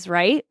Eden is,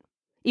 right?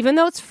 Even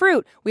though it's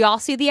fruit, we all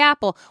see the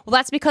apple. Well,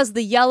 that's because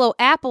the yellow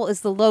apple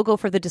is the logo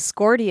for the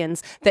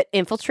Discordians that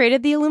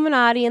infiltrated the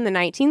Illuminati in the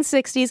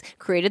 1960s,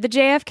 created the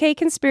JFK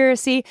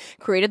conspiracy,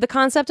 created the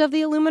concept of the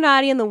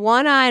Illuminati and the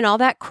one eye and all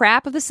that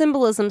crap of the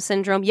symbolism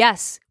syndrome.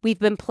 Yes, we've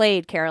been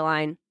played,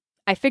 Caroline.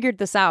 I figured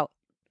this out.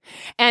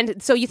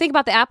 And so you think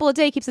about the apple a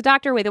day keeps the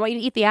doctor away. They want you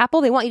to eat the apple.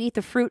 They want you to eat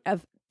the fruit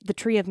of the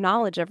tree of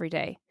knowledge every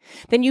day.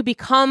 Then you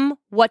become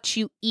what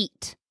you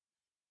eat.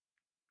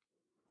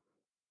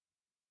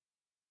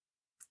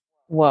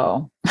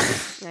 Whoa.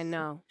 I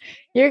know.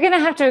 You're going to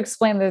have to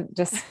explain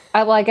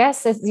I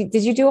guess, did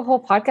you do a whole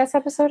podcast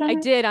episode on it?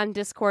 I did on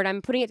Discord. I'm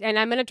putting it, and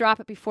I'm going to drop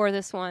it before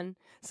this one.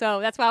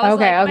 So that's why I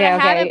was I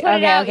haven't put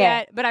it out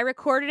yet, but I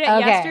recorded it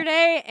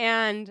yesterday,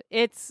 and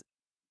it's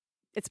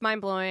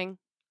mind-blowing.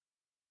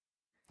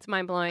 It's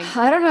mind-blowing.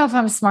 I don't know if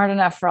I'm smart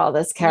enough for all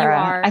this, Kara.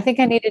 You are. I think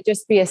I need to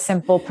just be a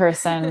simple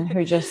person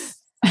who just...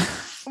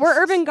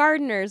 We're urban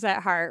gardeners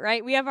at heart,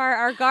 right? We have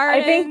our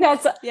garden.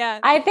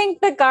 I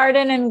think the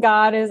garden and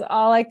God is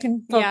all I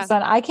can focus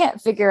on. I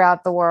can't figure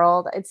out the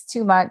world. It's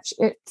too much.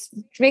 It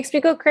makes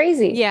me go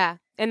crazy. Yeah.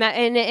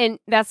 And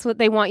that's what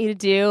they want you to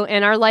do.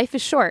 And our life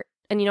is short.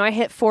 And, I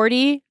hit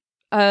 40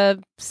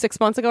 6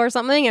 months ago or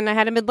something, and I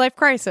had a midlife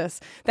crisis.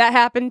 That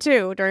happened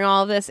too during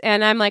all of this.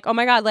 And I'm like, oh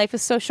my God, life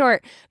is so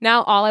short.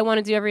 Now all I want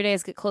to do every day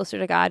is get closer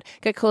to God,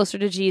 get closer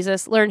to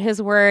Jesus, learn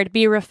his word,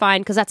 be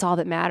refined, because that's all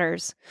that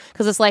matters.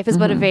 Because this life is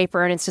but a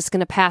vapor, and it's just going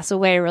to pass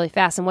away really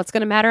fast. And what's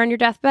going to matter on your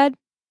deathbed?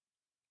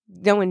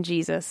 Knowing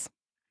Jesus.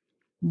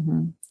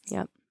 Mm-hmm.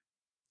 Yep.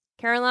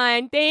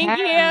 Caroline, thank you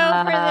for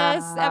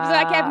this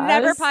episode. I've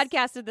never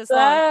podcasted this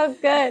long.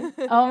 So good.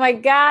 Oh my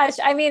gosh.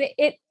 I mean,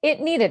 it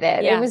needed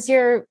it. Yeah. It was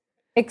your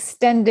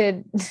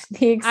extended I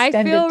feel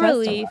testimony.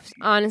 relieved,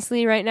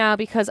 honestly, right now,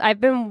 because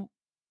I've been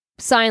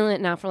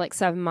silent now for like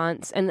 7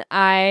 months, and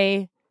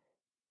I'm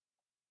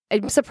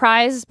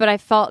surprised, but I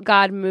felt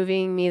God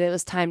moving me that it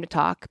was time to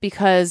talk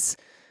because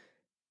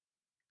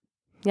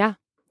God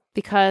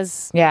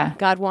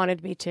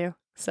wanted me to.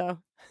 So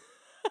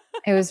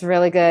it was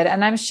really good.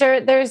 And I'm sure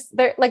there's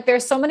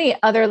so many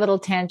other little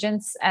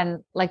tangents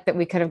and like that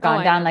we could have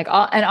gone down, like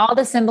all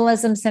the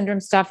symbolism syndrome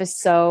stuff is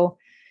so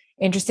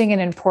interesting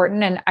and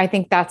important. And I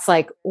think that's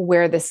like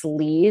where this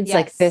leads. Yes.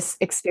 Like this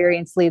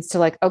experience leads to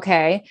like,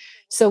 okay,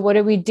 so what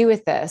do we do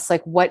with this?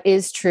 Like what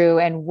is true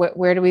and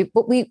where do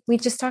we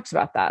just talked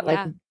about that.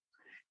 Yeah, like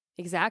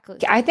exactly.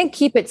 I think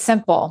keep it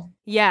simple.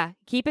 Yeah.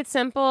 Keep it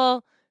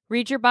simple.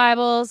 Read your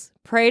Bibles,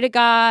 pray to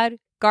God,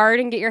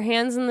 garden, get your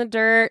hands in the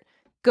dirt,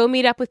 go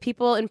meet up with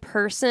people in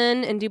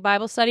person and do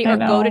Bible study, or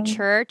go to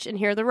church and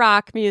hear the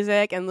rock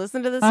music and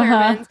listen to the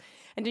sermons.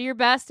 And do your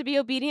best to be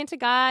obedient to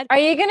God. Are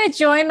you going to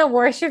join the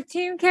worship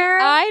team,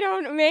 Kara? I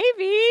don't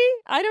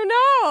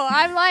know.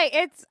 I'm like,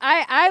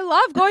 I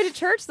love going to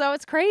church though.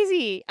 It's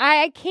crazy.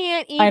 I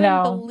can't even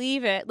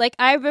believe it. Like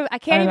I haven't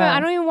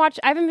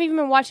even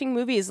been watching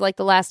movies like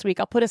the last week.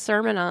 I'll put a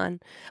sermon on.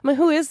 I'm like,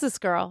 who is this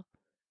girl?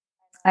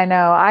 I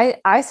know.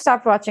 I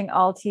stopped watching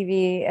all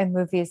TV and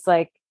movies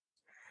like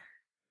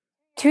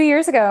 2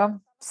 years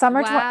ago,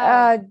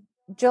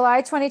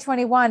 July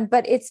 2021.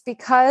 But it's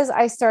because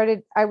I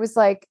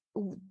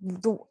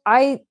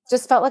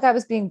just felt like I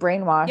was being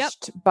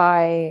brainwashed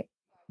by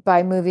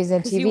movies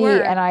and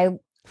TV. And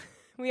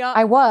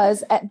I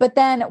was, but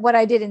then what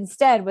I did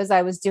instead was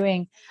I was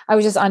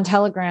just on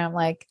Telegram,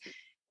 like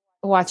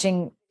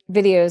watching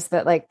videos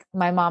that like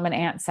my mom and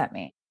aunt sent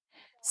me.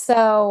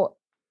 So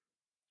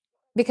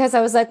because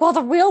I was like, well,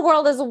 the real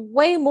world is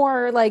way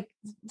more like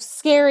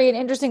scary and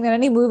interesting than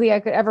any movie I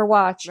could ever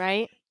watch.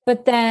 Right.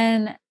 But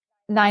then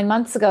 9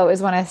 months ago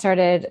is when I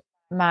started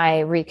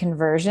my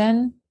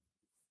reconversion.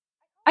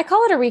 I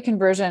call it a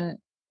reconversion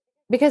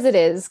because it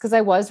is, because I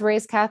was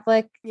raised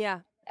Catholic. Yeah.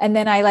 And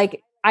then I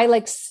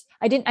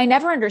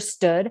never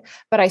understood,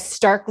 but I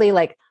starkly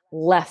like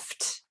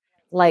left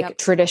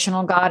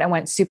traditional God and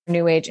went super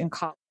new age in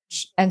college.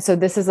 And so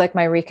this is like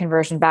my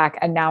reconversion back.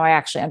 And now I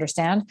actually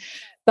understand.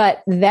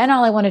 But then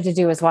all I wanted to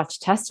do was watch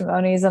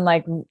testimonies and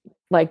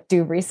like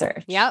do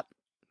research. Yep.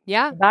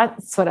 Yeah.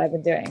 That's what I've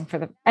been doing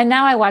and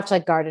now I watch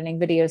like gardening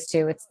videos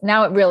too. It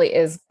really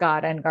is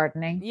God and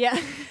gardening. Yeah.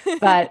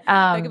 But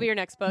that could be your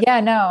next book. Yeah,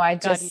 no,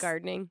 God and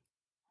gardening.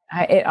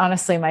 It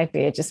honestly might be.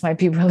 It just might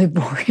be really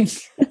boring.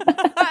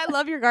 I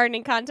love your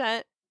gardening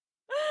content.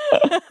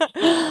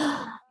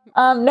 No,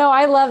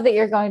 I love that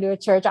you're going to a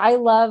church.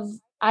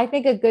 I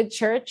think a good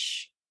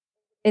church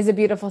is a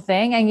beautiful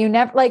thing. And you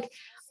never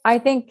I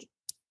think,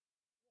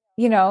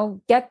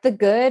 get the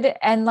good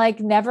and like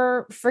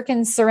never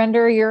freaking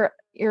surrender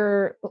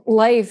your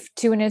life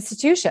to an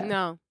institution.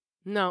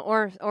 No,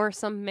 or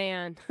some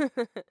man.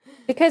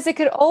 Because there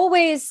could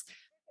always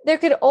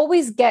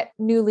get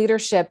new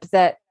leadership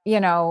that,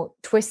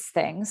 twists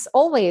things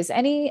always,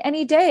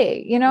 any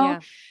day, Yeah.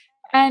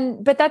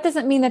 but that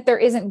doesn't mean that there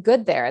isn't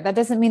good there. That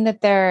doesn't mean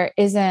that there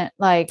isn't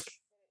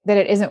that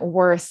it isn't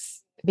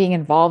worth being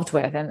involved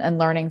with and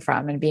learning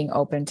from and being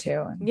open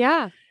to. And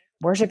Yeah.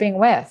 worshiping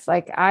with.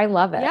 I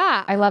love it.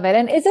 Yeah. I love it.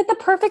 And is it the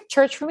perfect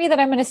church for me that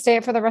I'm going to stay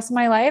at for the rest of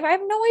my life? I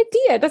have no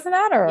idea. It doesn't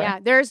matter. Yeah.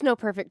 There's no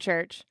perfect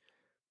church.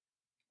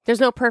 There's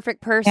no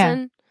perfect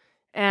person,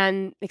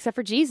 and except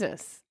for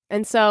Jesus.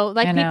 And so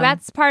that's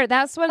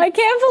what I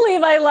can't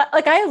believe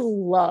I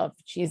love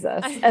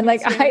Jesus. And I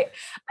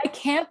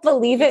can't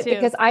believe it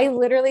because I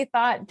literally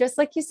thought, just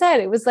like you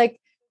said, it was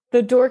like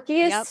the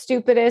dorkiest,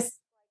 stupidest,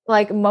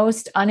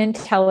 most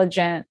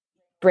unintelligent,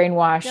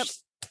 brainwashed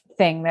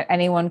thing that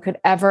anyone could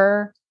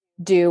ever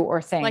do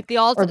or think. Like the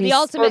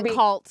ultimate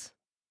cult,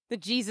 the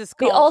Jesus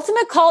cult. The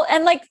ultimate cult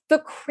and the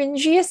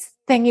cringiest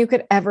thing you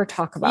could ever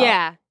talk about.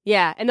 Yeah.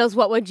 Yeah. And those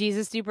 "What Would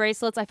Jesus Do"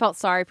 bracelets, I felt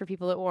sorry for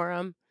people that wore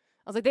them.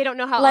 I was like, they don't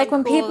know how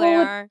when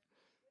people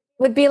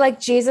would be like,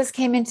 Jesus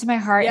came into my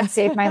heart and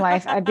saved my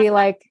life. I'd be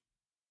like,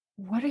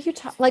 what are you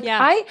talking?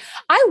 I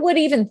would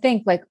even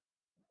think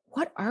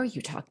what are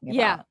you talking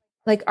about?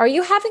 Yeah. Are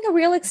you having a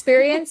real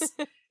experience?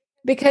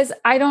 Because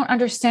I don't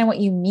understand what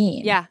you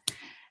mean. Yeah.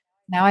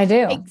 Now I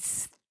do.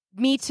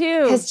 Me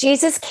too. Because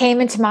Jesus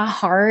came into my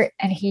heart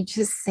and he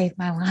just saved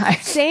my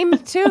life. Same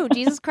too.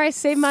 Jesus Christ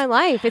saved my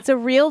life. It's a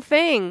real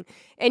thing.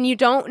 And you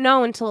don't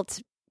know until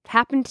it's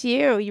happened to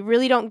you. You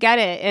really don't get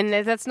it. And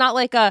that's not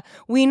like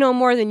we know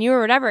more than you or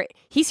whatever.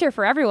 He's here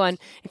for everyone.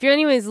 If you're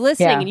anyways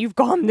listening and you've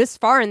gone this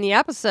far in the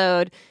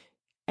episode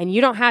and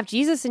you don't have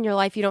Jesus in your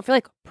life, you don't feel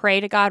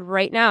pray to God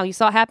right now. You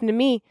saw it happen to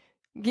me.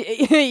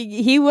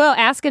 He will.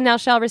 Ask and thou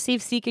shalt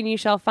receive, seek and you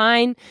shall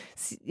find,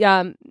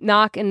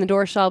 knock and the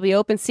door shall be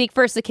open. Seek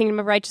first the kingdom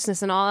of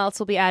righteousness and all else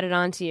will be added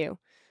on to you.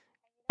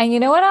 And you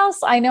know what else?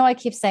 I know I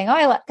keep saying,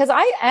 because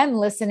I am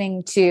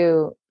listening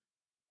to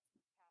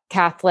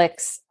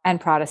Catholics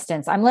and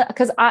Protestants.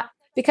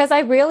 Because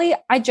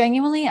I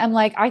genuinely, I'm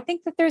I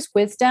think that there's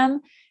wisdom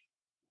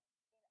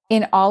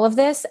in all of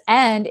this.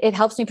 And it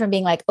helps me from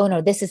being oh no,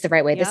 this is the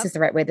right way. This is the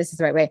right way. This is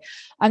the right way.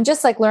 I'm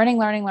just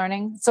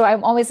learning. So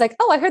I'm always I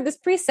heard this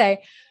priest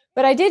say,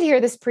 but I did hear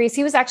this priest.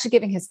 He was actually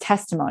giving his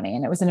testimony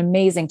and it was an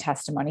amazing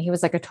testimony. He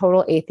was a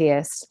total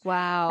atheist.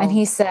 Wow. And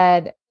he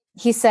said,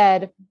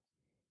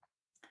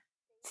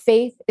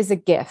 faith is a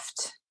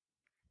gift.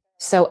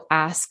 So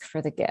ask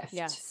for the gift.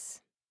 Yes.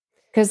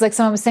 Because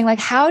someone was saying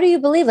how do you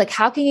believe?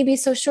 How can you be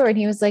so sure? And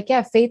he was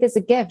yeah, faith is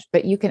a gift,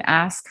 but you can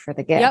ask for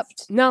the gift. Yep.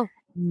 No.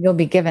 You'll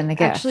be given the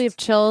gift. Actually, of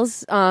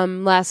chills.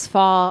 Last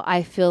fall,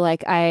 I feel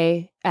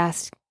I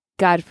asked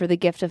God for the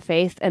gift of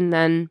faith, and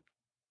then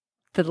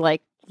the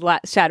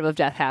shadow of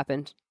death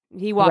happened.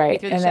 He walked me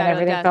through the shadow of death, and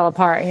then everything fell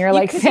apart. And you're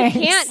thanks, you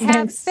can't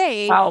have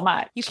faith so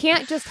much. You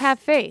can't just have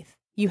faith.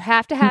 You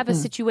have to have a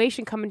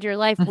situation come into your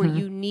life where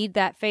you need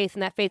that faith,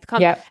 and that faith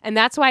comes. Yep. And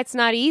that's why it's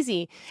not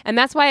easy. And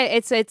that's why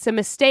it's a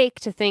mistake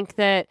to think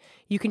that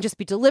you can just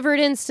be delivered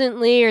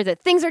instantly, or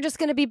that things are just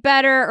going to be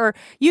better. Or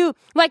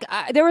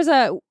there was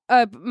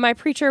my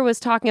preacher was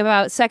talking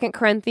about 2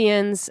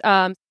 Corinthians,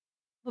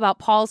 about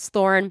Paul's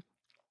thorn.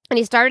 And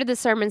he started the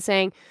sermon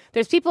saying,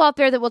 there's people out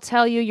there that will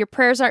tell you your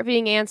prayers aren't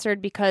being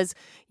answered because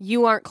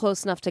you aren't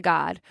close enough to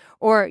God,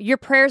 or your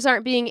prayers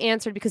aren't being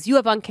answered because you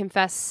have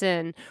unconfessed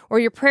sin, or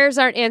your prayers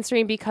aren't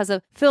answering because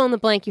of fill in the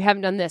blank, you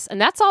haven't done this.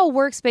 And that's all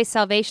works-based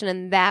salvation.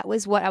 And that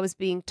was what I was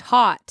being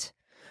taught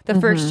the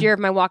first year of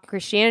my walk in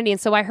Christianity. And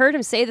so I heard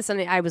him say this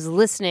and I was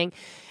listening,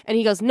 and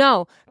he goes,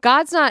 no,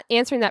 God's not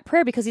answering that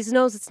prayer because he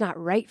knows it's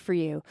not right for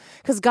you,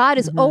 because God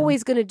is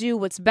always going to do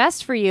what's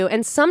best for you.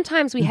 And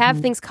sometimes we have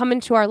things come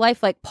into our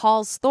life like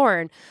Paul's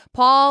thorn.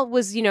 Paul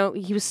was, he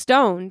was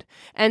stoned.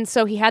 And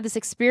so he had this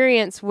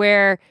experience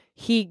where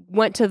he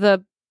went to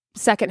the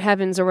second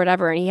heavens or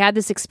whatever. And he had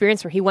this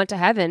experience where he went to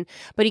heaven,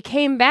 but he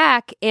came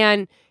back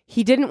and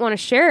he didn't want to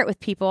share it with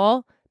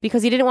people,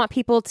 because he didn't want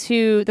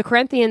the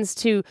Corinthians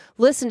to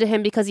listen to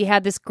him because he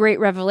had this great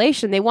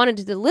revelation. They wanted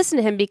to listen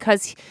to him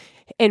because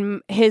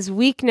in his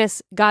weakness,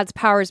 God's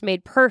power is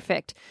made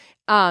perfect.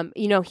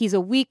 He's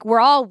we're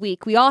all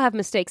weak. We all have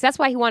mistakes. That's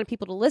why he wanted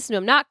people to listen to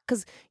him, not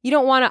because you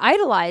don't want to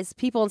idolize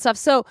people and stuff.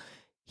 So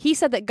he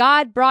said that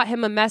God brought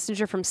him a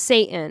messenger from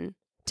Satan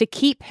to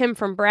keep him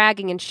from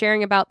bragging and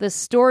sharing about this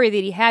story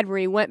that he had where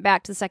he went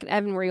back to the second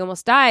heaven where he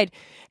almost died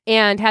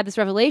and had this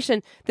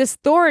revelation. This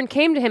thorn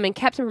came to him and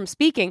kept him from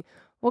speaking.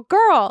 Well,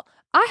 girl,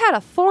 I had a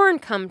thorn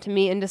come to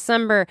me in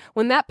December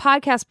when that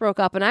podcast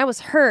broke up and I was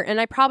hurt and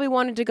I probably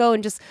wanted to go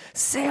and just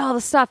say all the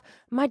stuff.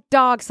 My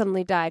dog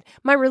suddenly died.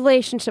 My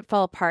relationship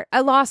fell apart. I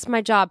lost my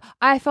job.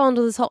 I fell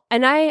into this hole.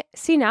 And I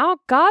see now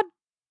God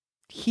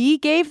he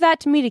gave that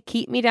to me to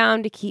keep me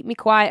down, to keep me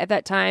quiet at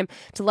that time,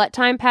 to let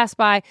time pass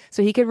by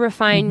so he could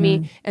refine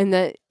me and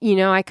that,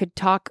 I could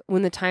talk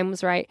when the time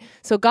was right.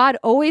 So God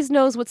always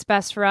knows what's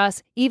best for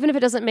us. Even if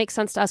it doesn't make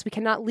sense to us, we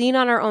cannot lean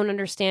on our own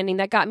understanding.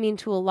 That got me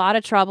into a lot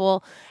of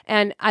trouble.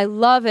 And I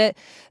love it.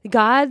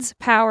 God's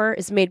power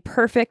is made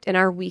perfect in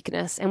our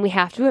weakness. And we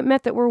have to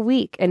admit that we're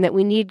weak and that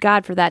we need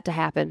God for that to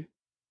happen.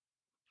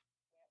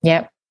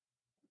 Yep.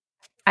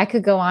 I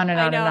could go on and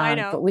on and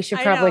on, but we should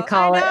probably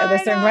call it a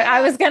certain way. I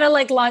was going to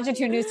launch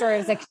into a new story. I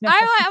was like, no.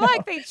 I'm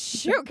like,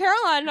 shoot,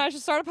 Caroline and I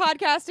should start a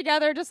podcast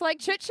together, just like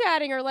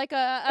chit-chatting or like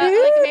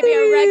like maybe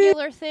a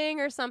regular thing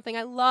or something.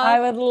 I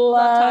would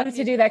love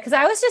to do that. Cause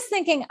I was just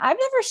thinking, I've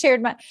never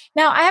shared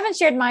I haven't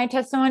shared my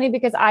testimony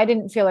because I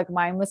didn't feel like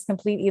mine was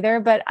complete either,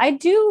 but I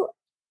don't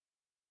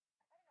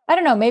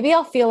know. Maybe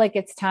I'll feel like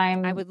it's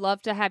time. I would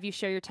love to have you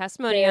share your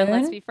testimony on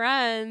Let's Be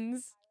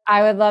Friends.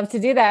 I would love to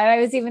do that.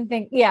 I was even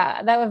thinking,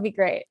 that would be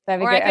great.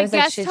 That'd be great. I was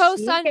guest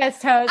host on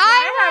guest host.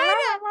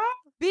 I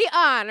would be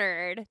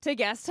honored to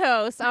guest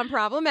host on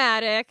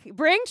Problematic.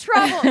 Bring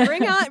trouble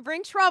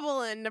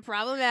into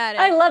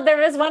Problematic. I love. There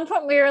was one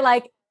point we were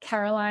like,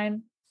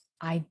 Caroline,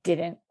 I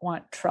didn't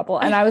want trouble,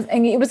 and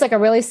it was like a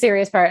really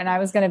serious part, and I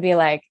was going to be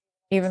like,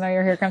 even though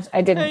your hair comes,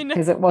 I didn't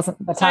because it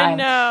wasn't the time. I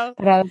know.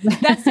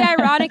 That's the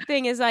ironic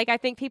thing is like, I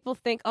think people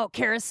think, oh,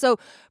 Kara's so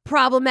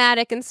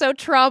problematic and so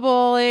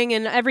troubling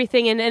and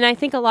everything. And I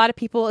think a lot of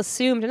people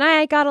assumed, and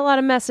I got a lot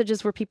of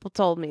messages where people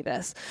told me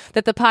this,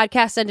 that the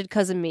podcast ended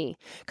because of me.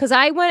 Because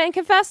I went and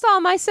confessed all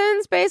my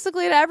sins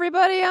basically to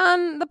everybody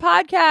on the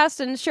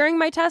podcast and sharing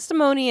my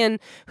testimony and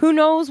who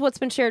knows what's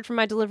been shared from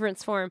my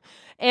deliverance forum.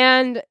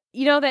 And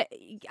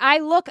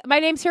that my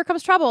name's Here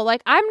Comes Trouble.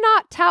 Like, I'm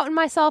not touting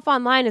myself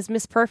online as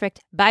Miss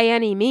Perfect by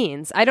any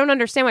means. I don't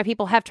understand why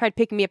people have tried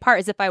picking me apart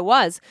as if I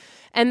was.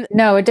 And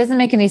no, it doesn't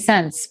make any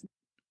sense.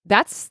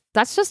 That's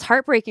just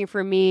heartbreaking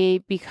for me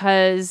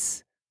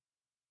because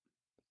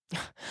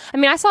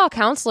I saw a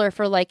counselor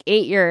for like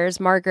 8 years,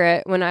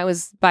 Margaret, when I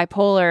was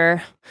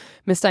bipolar,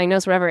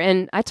 misdiagnosed, whatever.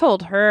 And I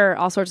told her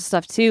all sorts of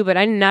stuff too, but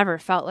I never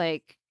felt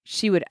like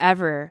she would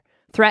ever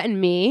threaten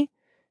me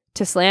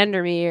to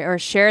slander me or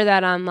share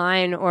that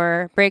online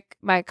or break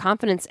my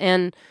confidence.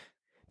 And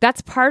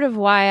that's part of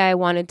why I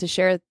wanted to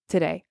share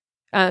today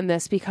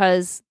this,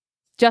 because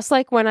just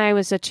like when I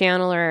was a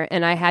channeler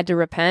and I had to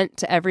repent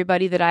to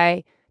everybody that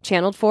I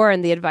channeled for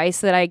and the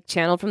advice that I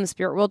channeled from the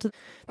spirit world,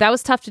 that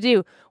was tough to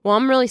do. Well,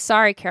 I'm really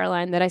sorry,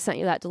 Caroline, that I sent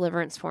you that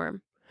deliverance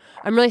form.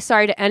 I'm really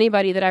sorry to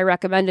anybody that I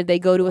recommended they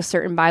go to a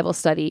certain Bible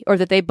study or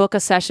that they book a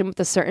session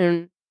with a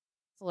certain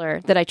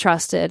counselor that I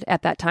trusted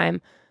at that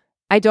time.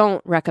 I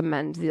don't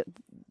recommend it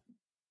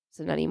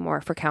anymore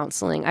for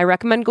counseling. I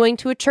recommend going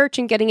to a church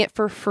and getting it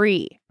for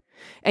free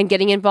and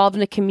getting involved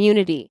in a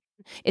community.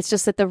 It's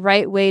just that the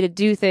right way to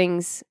do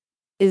things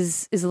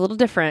is a little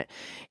different.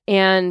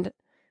 And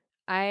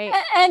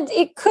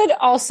it could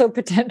also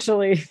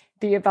potentially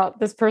be about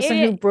this person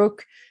who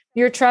broke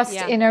your trust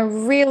in a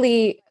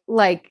really,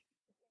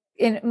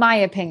 in my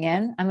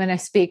opinion, I'm going to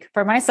speak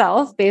for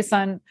myself based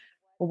on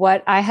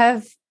what I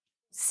have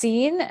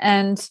seen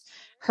and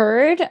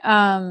heard,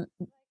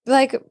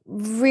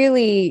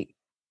 really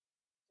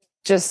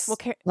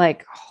just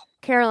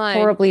Caroline,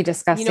 horribly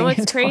disgusting. You know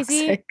what's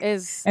crazy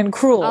is and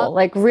cruel,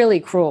 really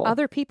cruel.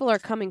 Other people are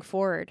coming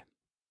forward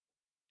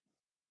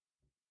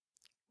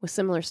with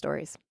similar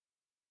stories.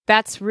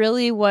 That's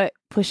really what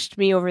pushed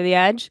me over the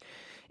edge,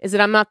 is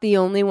that I'm not the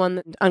only one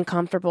that's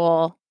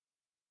uncomfortable.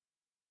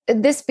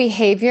 This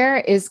behavior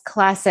is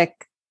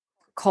classic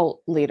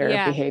cult leader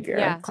behavior.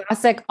 Yeah.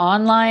 Classic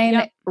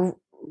online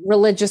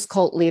religious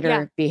cult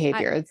leader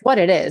behavior. It's what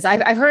it is.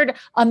 I've heard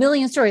a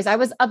million stories. I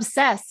was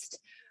obsessed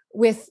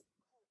with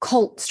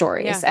cult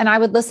stories and I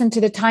would listen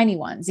to the tiny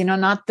ones,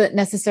 not the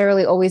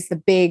necessarily always the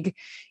big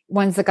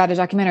ones that got a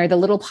documentary, the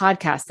little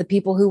podcasts, the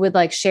people who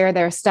would share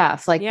their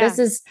stuff. This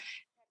is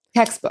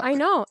textbook. I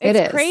know.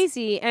 It's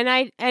crazy. And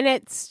I'm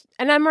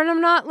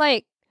not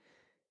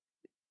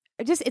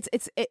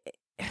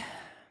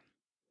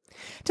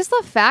just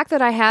the fact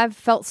that I have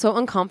felt so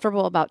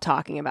uncomfortable about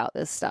talking about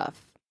this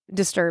stuff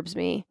disturbs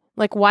me.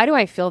 Why do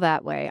I feel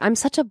that way? I'm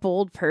such a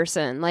bold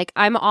person.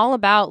 I'm all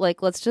about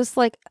let's just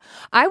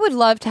I would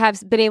love to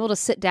have been able to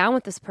sit down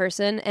with this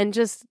person and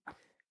just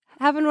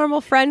have a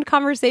normal friend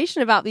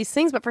conversation about these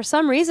things. But for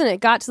some reason, it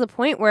got to the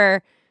point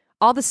where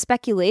all the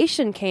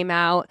speculation came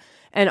out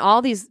and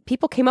all these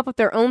people came up with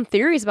their own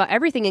theories about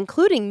everything,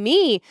 including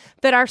me,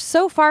 that are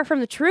so far from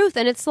the truth.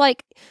 And it's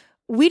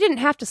we didn't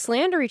have to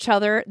slander each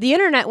other. The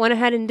internet went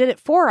ahead and did it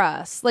for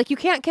us. You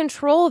can't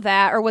control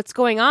that or what's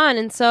going on.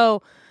 And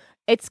so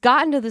it's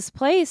gotten to this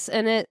place,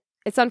 and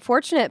it's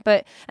unfortunate,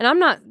 and I'm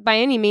not by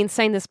any means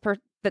saying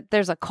that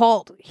there's a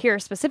cult here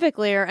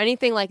specifically or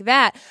anything like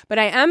that, but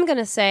I am going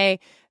to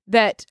say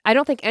that I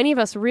don't think any of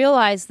us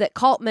realize that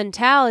cult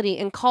mentality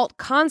and cult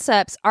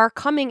concepts are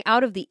coming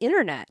out of the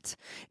internet.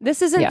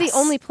 This isn't the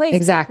only place.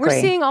 Exactly.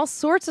 We're seeing all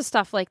sorts of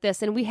stuff like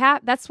this, and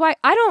that's why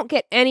I don't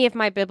get any of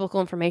my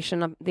biblical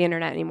information on the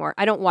internet anymore.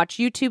 I don't watch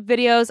YouTube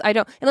videos.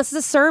 Unless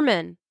it's a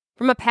sermon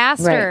from a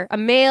pastor, a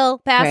male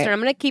pastor.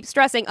 I'm going to keep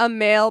stressing a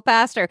male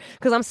pastor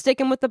because I'm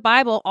sticking with the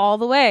Bible all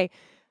the way.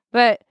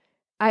 But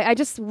I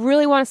just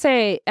really want to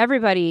say,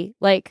 everybody,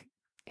 like,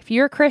 if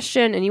you're a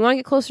Christian and you want to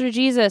get closer to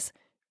Jesus,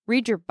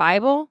 read your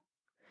Bible,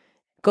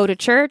 go to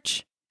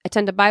church,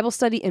 attend a Bible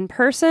study in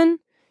person,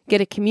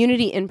 get a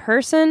community in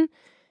person,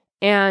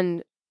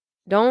 and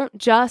don't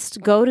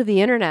just go to the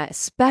internet,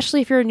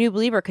 especially if you're a new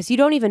believer, because you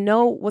don't even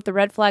know what the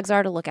red flags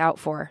are to look out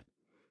for.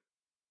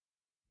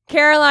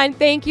 Caroline,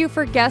 thank you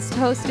for guest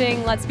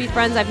hosting Let's Be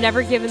Friends. I've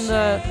never given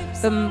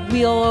the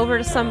wheel over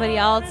to somebody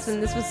else,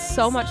 and this was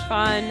so much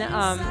fun.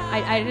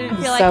 I didn't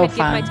feel like I could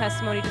give my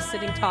testimony just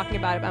sitting talking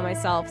about it by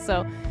myself.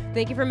 So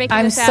thank you for making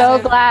this happen.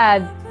 I'm so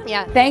glad.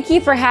 Yeah. Thank you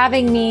for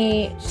having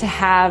me to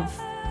have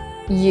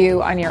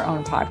you on your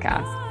own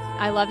podcast.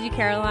 I love you,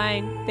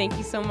 Caroline. Thank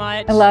you so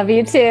much. I love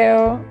you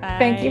too. Bye.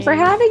 Thank you for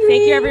having me.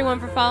 Thank you, everyone,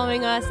 for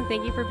following us, and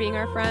thank you for being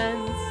our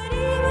friends.